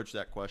you approach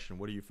that question?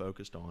 What are you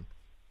focused on?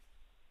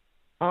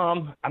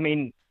 I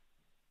mean,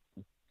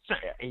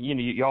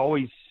 you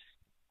always,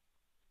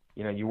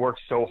 you work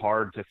so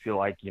hard to feel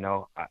like,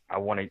 I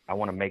want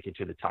to make it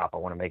to the top. I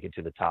want to make it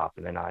to the top.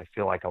 And then I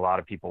feel like a lot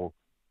of people,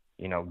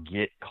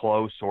 get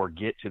close or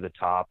get to the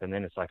top. And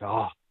then it's like,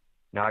 oh,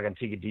 now I got to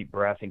take a deep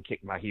breath and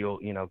kick my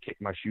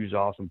shoes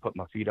off and put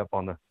my feet up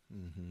on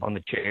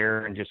the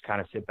chair and just kind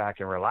of sit back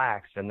and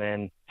relax. And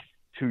then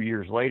 2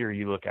 years later,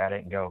 you look at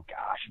it and go,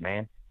 gosh,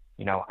 man,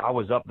 I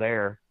was up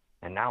there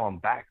and now I'm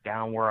back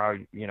down where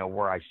I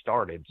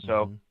started.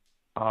 So,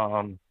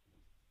 I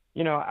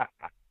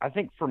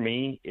think for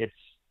me, it's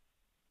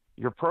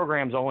your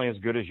program's only as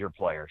good as your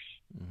players.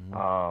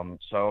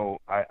 So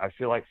I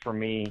feel like for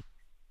me,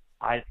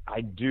 I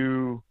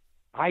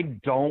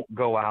don't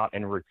go out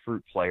and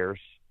recruit players,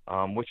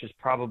 which is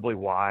probably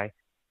why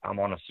I'm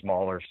on a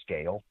smaller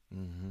scale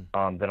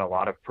than a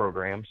lot of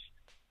programs.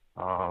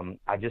 I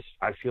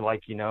feel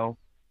like,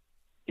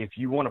 if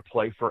you want to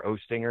play for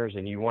Ostingers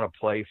and you want to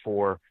play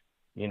for,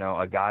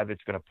 a guy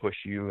that's going to push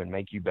you and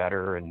make you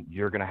better and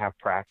you're going to have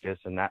practice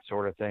and that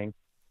sort of thing,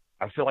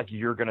 I feel like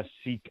you're going to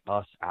seek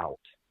us out.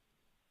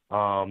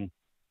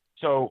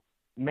 So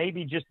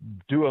maybe just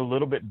do a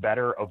little bit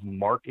better of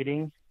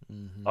marketing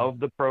of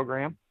the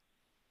program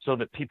so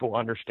that people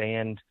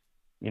understand,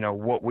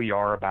 what we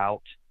are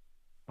about.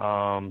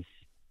 I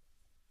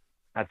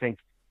think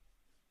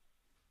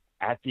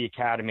at the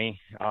academy,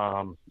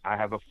 I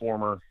have a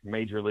former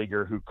major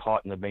leaguer who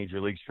caught in the major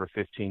leagues for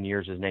 15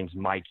 years. His name's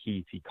Mike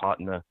Heath. He caught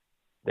in the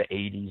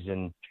 80s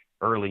and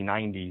early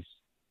 90s.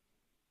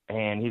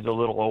 And he's a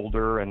little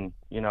older, and,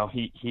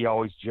 he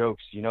always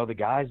jokes, the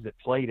guys that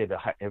played at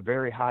a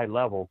very high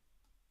level,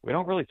 we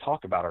don't really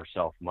talk about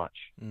ourselves much.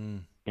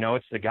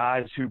 It's the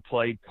guys who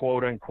played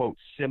quote unquote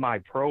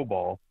semi-pro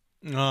ball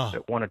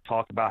that want to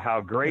talk about how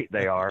great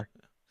they are,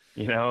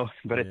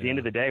 but at the end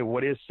of the day,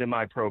 what is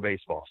semi-pro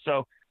baseball?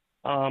 So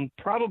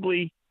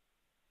probably,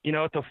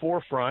 at the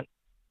forefront,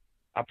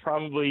 I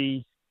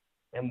probably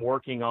am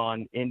working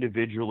on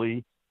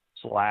individually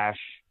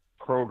 /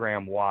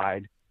 program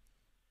wide,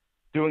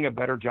 doing a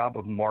better job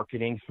of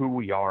marketing who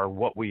we are,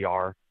 what we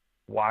are,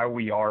 why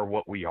we are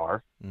what we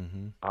are.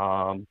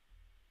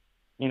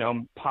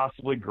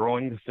 Possibly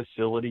growing the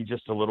facility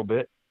just a little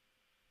bit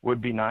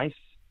would be nice.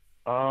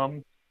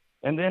 And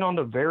then on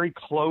the very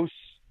close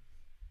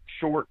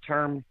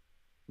short-term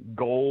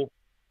goal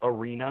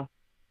arena,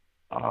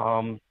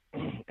 and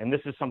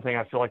this is something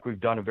I feel like we've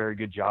done a very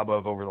good job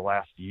of over the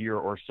last year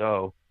or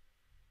so,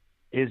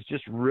 is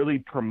just really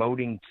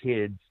promoting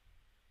kids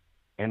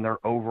and their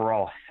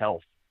overall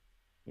health,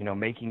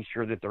 making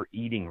sure that they're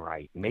eating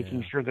right,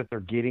 making sure that they're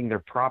getting their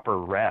proper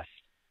rest,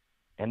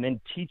 and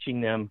then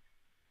teaching them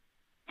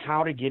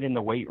how to get in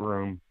the weight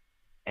room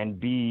and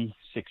be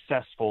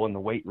successful in the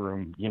weight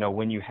room,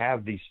 when you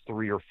have these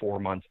 3 or 4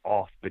 months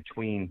off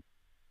between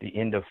the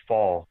end of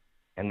fall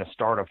and the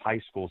start of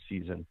high school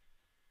season.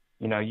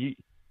 You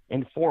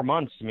in 4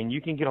 months,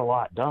 you can get a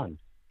lot done.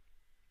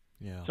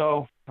 Yeah.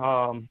 So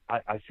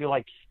I feel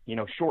like,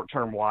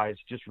 short-term wise,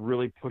 just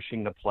really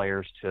pushing the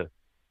players to,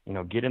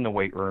 get in the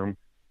weight room,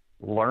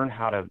 learn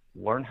how to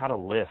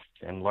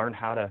lift and learn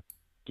how to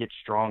get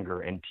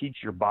stronger and teach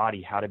your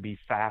body how to be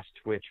fast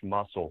twitch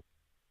muscle,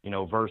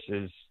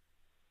 versus,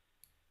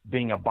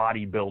 being a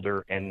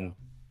bodybuilder and,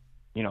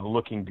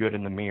 looking good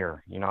in the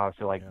mirror. I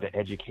feel like the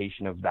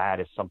education of that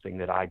is something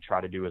that I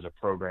try to do as a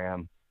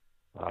program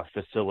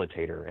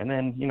facilitator. And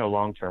then,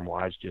 long-term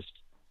wise, just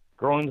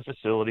growing the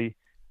facility,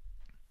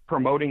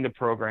 promoting the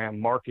program,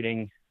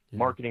 marketing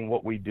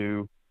what we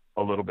do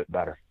a little bit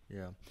better.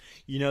 Yeah.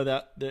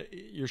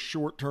 Your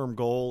short-term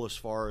goal as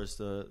far as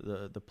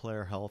the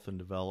player health and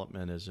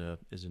development is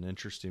an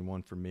interesting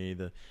one for me.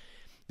 The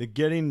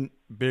getting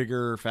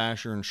bigger,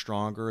 faster, and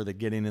stronger, the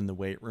getting in the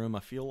weight room,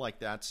 I feel like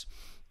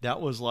that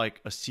was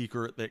like a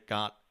secret that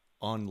got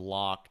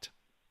unlocked,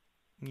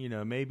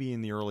 maybe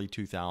in the early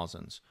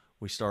 2000s.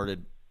 We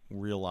started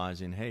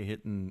realizing, hey,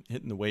 hitting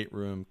the weight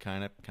room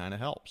kind of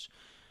helps.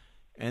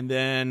 And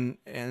then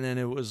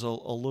it was a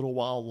little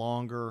while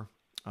longer.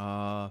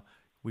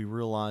 We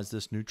realized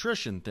this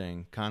nutrition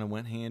thing kind of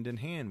went hand in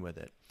hand with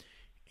it.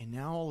 And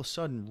now all of a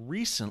sudden,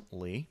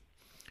 recently,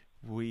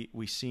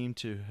 we seem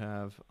to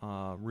have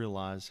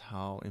realized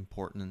how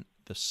important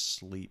the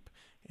sleep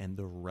and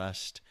the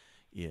rest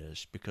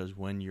is, because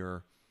when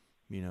you're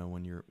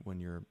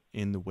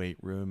in the weight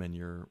room and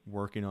you're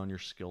working on your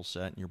skill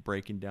set and you're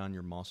breaking down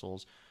your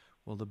muscles,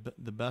 well,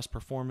 the best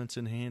performance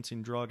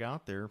enhancing drug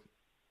out there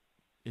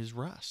is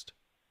rest.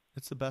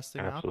 It's the best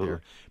thing out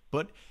there.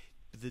 But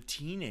the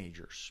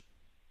teenagers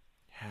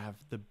have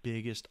the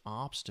biggest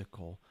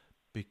obstacle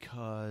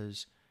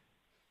because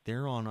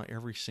they're on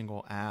every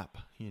single app.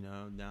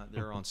 Now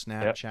they're on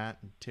Snapchat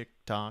and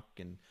TikTok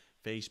and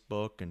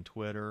Facebook and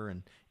Twitter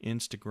and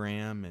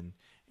Instagram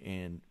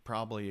and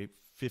probably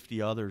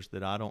 50 others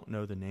that I don't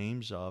know the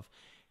names of.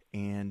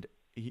 And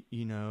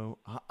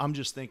I'm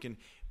just thinking,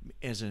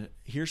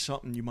 here's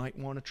something you might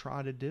want to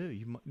try to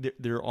do.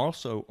 There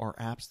also are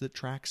apps that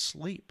track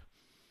sleep.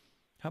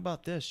 How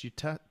about this? You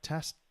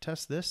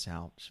test this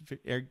out.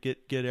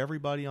 Get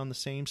everybody on the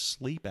same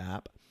sleep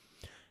app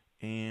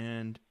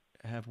and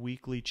have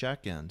weekly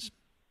check-ins.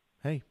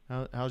 Hey,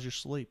 how's your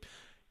sleep?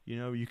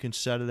 You can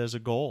set it as a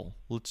goal.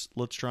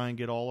 Let's try and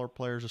get all our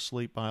players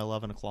asleep by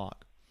 11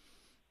 o'clock.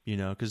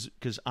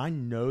 Because I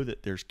know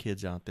that there's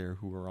kids out there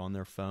who are on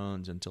their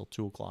phones until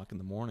 2 o'clock in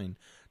the morning,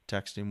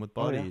 texting with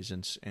buddies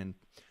and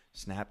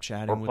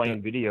Snapchatting or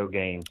playing video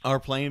games.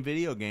 Or playing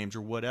video games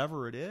or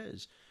whatever it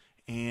is.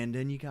 And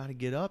then you got to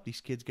get up.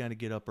 These kids got to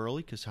get up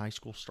early because high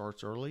school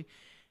starts early,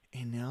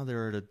 and now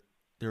they're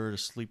at a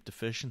sleep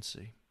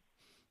deficiency.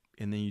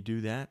 And then you do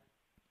that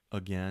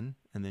again,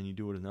 and then you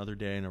do it another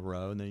day in a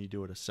row, and then you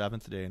do it a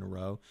seventh day in a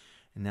row,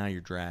 and now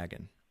you're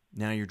dragging.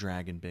 Now you're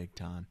dragging big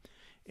time,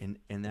 and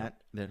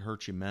that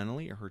hurts you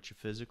mentally, it hurts you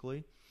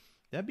physically.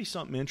 That'd be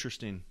something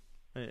interesting.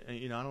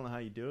 I don't know how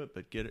you do it,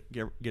 but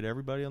get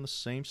everybody on the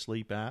same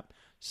sleep app,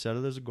 set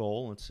it as a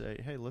goal, and say,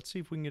 hey, let's see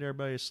if we can get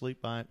everybody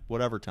asleep by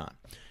whatever time.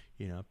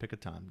 Pick a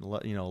time,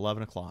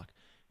 11 o'clock,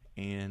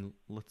 and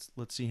let's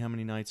see how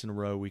many nights in a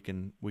row we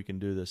can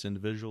do this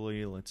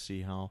individually. Let's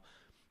see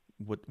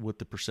what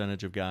the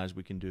percentage of guys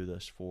we can do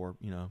this for,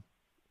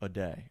 a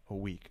day, a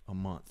week, a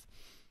month,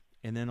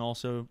 and then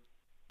also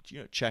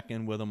check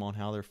in with them on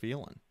how they're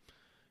feeling.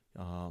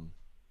 You're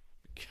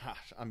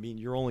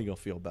only gonna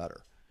feel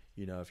better,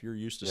 if you're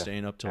used to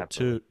staying up till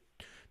absolutely.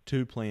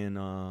 two playing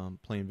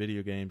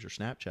video games or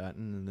Snapchatting,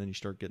 and then you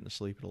start getting to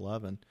sleep at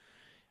 11.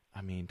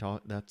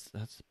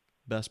 That's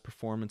best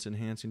performance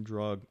enhancing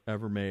drug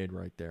ever made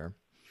right there.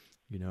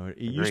 It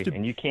used to,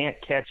 and you can't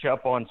catch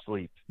up on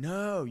sleep.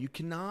 No, you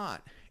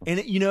cannot. And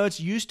it's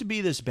used to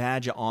be this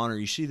badge of honor.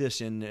 You see this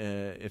in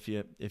if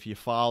you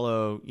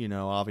follow,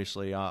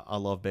 obviously I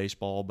love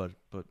baseball, but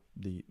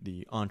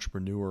the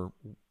entrepreneur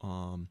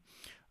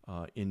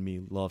in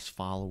me loves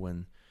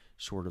following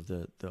sort of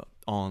the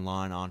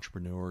online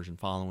entrepreneurs and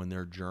following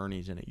their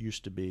journeys. And it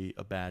used to be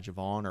a badge of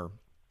honor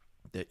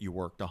that you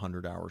worked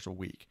 100 hours a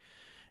week,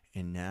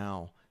 and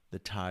now the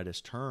tide has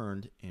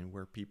turned, and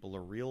where people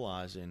are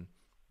realizing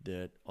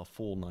that a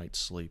full night's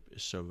sleep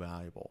is so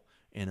valuable,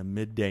 and a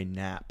midday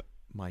nap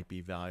might be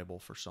valuable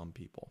for some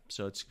people.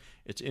 So it's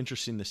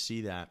interesting to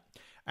see that.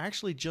 I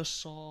actually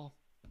just saw,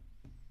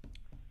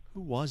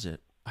 who was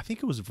it? I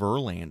think it was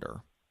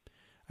Verlander.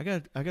 I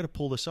got to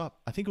pull this up.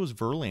 I think it was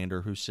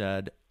Verlander who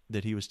said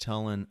that he was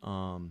telling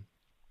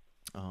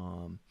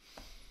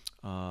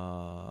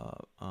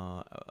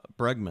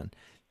Bregman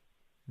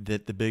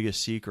that the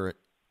biggest secret,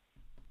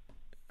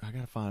 I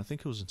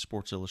think it was in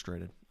Sports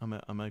Illustrated.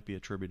 I might be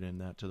attributing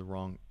that to the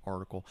wrong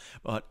article,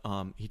 but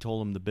he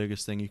told him the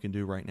biggest thing you can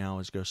do right now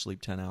is go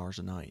sleep 10 hours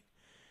a night.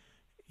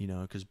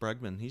 Because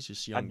Bregman, he's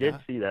just a young guy. I did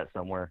see that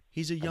somewhere.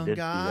 He's a young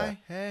guy.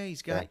 Hey,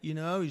 he's got,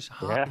 he's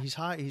hot. Yeah. He's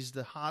hot. He's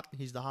the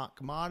hot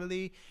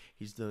commodity.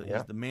 He's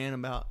the man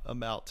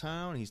about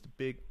town. He's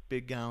the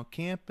big guy on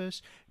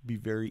campus. It'd be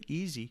very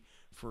easy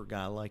for a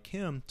guy like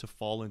him to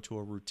fall into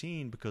a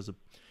routine because of,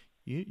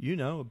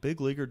 a big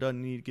leaguer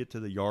doesn't need to get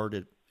to the yard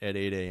at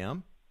 8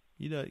 a.m.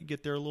 You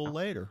get there a little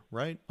later,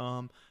 right?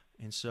 And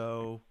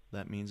so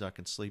that means I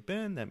can sleep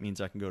in. That means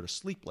I can go to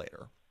sleep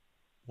later.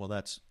 Well,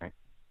 that's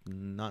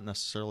not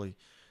necessarily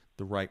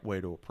the right way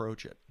to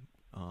approach it,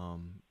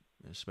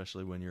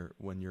 especially when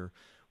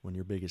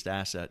your biggest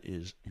asset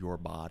is your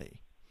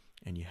body.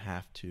 and you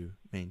have to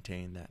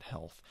maintain that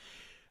health.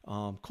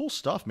 Cool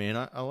stuff, man.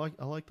 I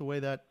like the way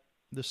that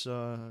this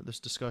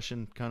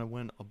discussion kind of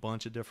went a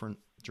bunch of different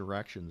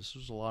directions. This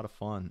was a lot of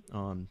fun.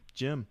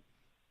 Jim,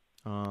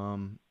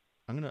 I'm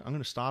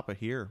gonna stop it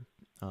here,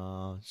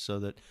 so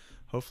that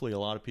hopefully a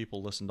lot of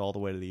people listened all the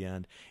way to the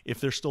end. If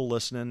they're still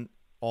listening,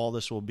 all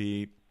this will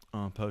be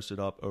posted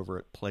up over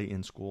at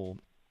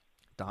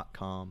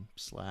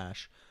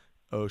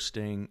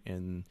playinschool.com/Osting,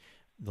 and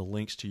the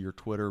links to your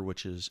Twitter,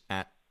 which is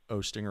at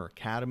Ostinger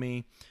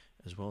Academy,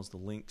 as well as the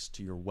links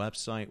to your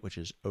website, which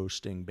is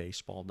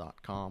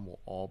ostingbaseball.com, will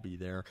all be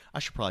there. I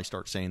should probably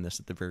start saying this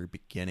at the very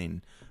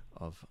beginning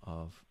of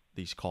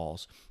these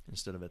calls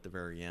instead of at the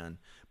very end.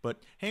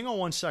 But hang on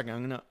one second.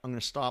 I'm gonna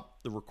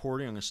stop the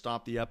recording. I'm gonna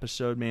stop the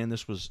episode, man.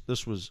 This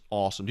was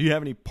awesome. Do you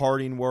have any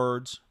parting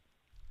words?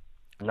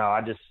 No,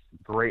 I just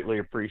greatly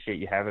appreciate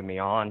you having me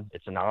on.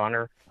 It's an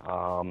honor.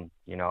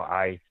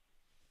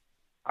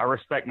 I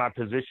respect my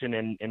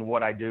position in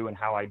what I do and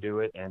how I do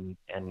it, and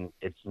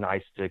it's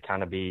nice to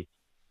kind of be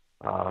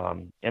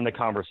in the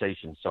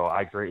conversation. So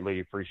I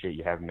greatly appreciate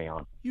you having me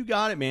on. You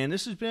got it, man.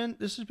 This has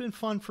been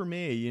fun for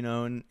me,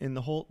 and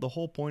the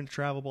whole point of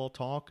Travel Ball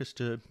Talk is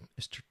to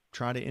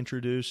try to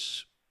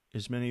introduce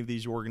as many of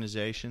these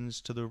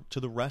organizations to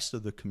the rest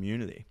of the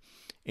community,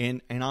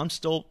 and I'm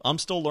still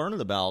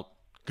learning about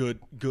good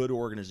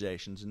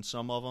organizations, and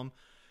some of them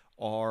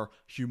are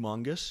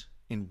humongous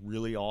and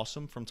really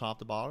awesome from top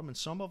to bottom, and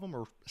some of them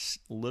are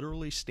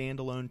literally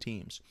standalone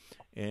teams.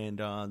 And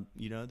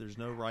there's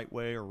no right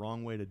way or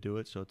wrong way to do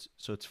it. So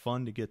it's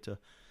fun to get to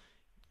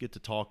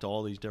talk to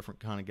all these different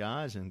kind of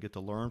guys and get to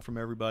learn from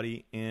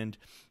everybody. And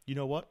you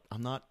know what? I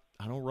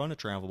don't run a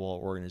travel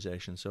ball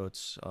organization, so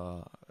it's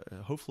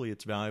hopefully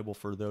it's valuable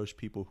for those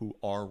people who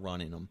are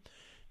running them,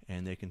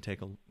 and they can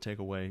take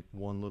away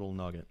one little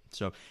nugget.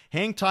 So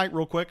hang tight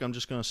real quick. I'm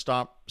just going to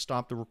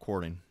stop the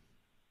recording.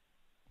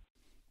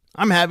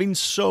 I'm having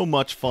so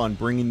much fun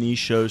bringing these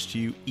shows to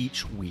you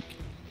each week.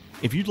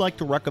 If you'd like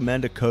to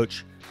recommend a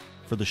coach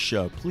for the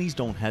show, please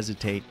don't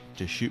hesitate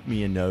to shoot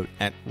me a note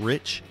at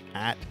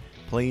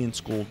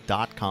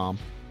rich@playinschool.com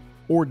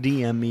or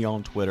DM me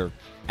on Twitter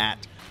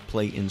at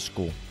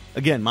playinschool.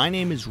 Again, my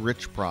name is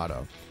Rich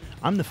Prado.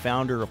 I'm the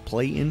founder of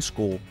Play in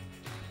School.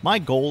 My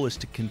goal is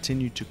to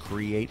continue to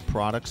create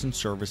products and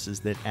services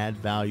that add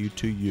value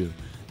to you,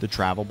 the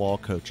travel ball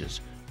coaches,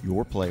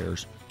 your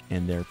players,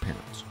 and their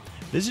parents.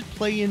 Visit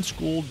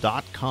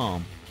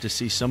playinschool.com to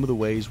see some of the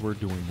ways we're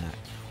doing that.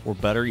 Or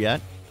better yet,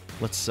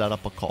 let's set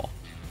up a call.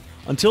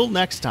 Until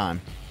next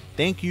time,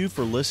 thank you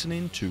for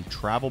listening to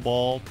Travel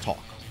Ball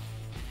Talk.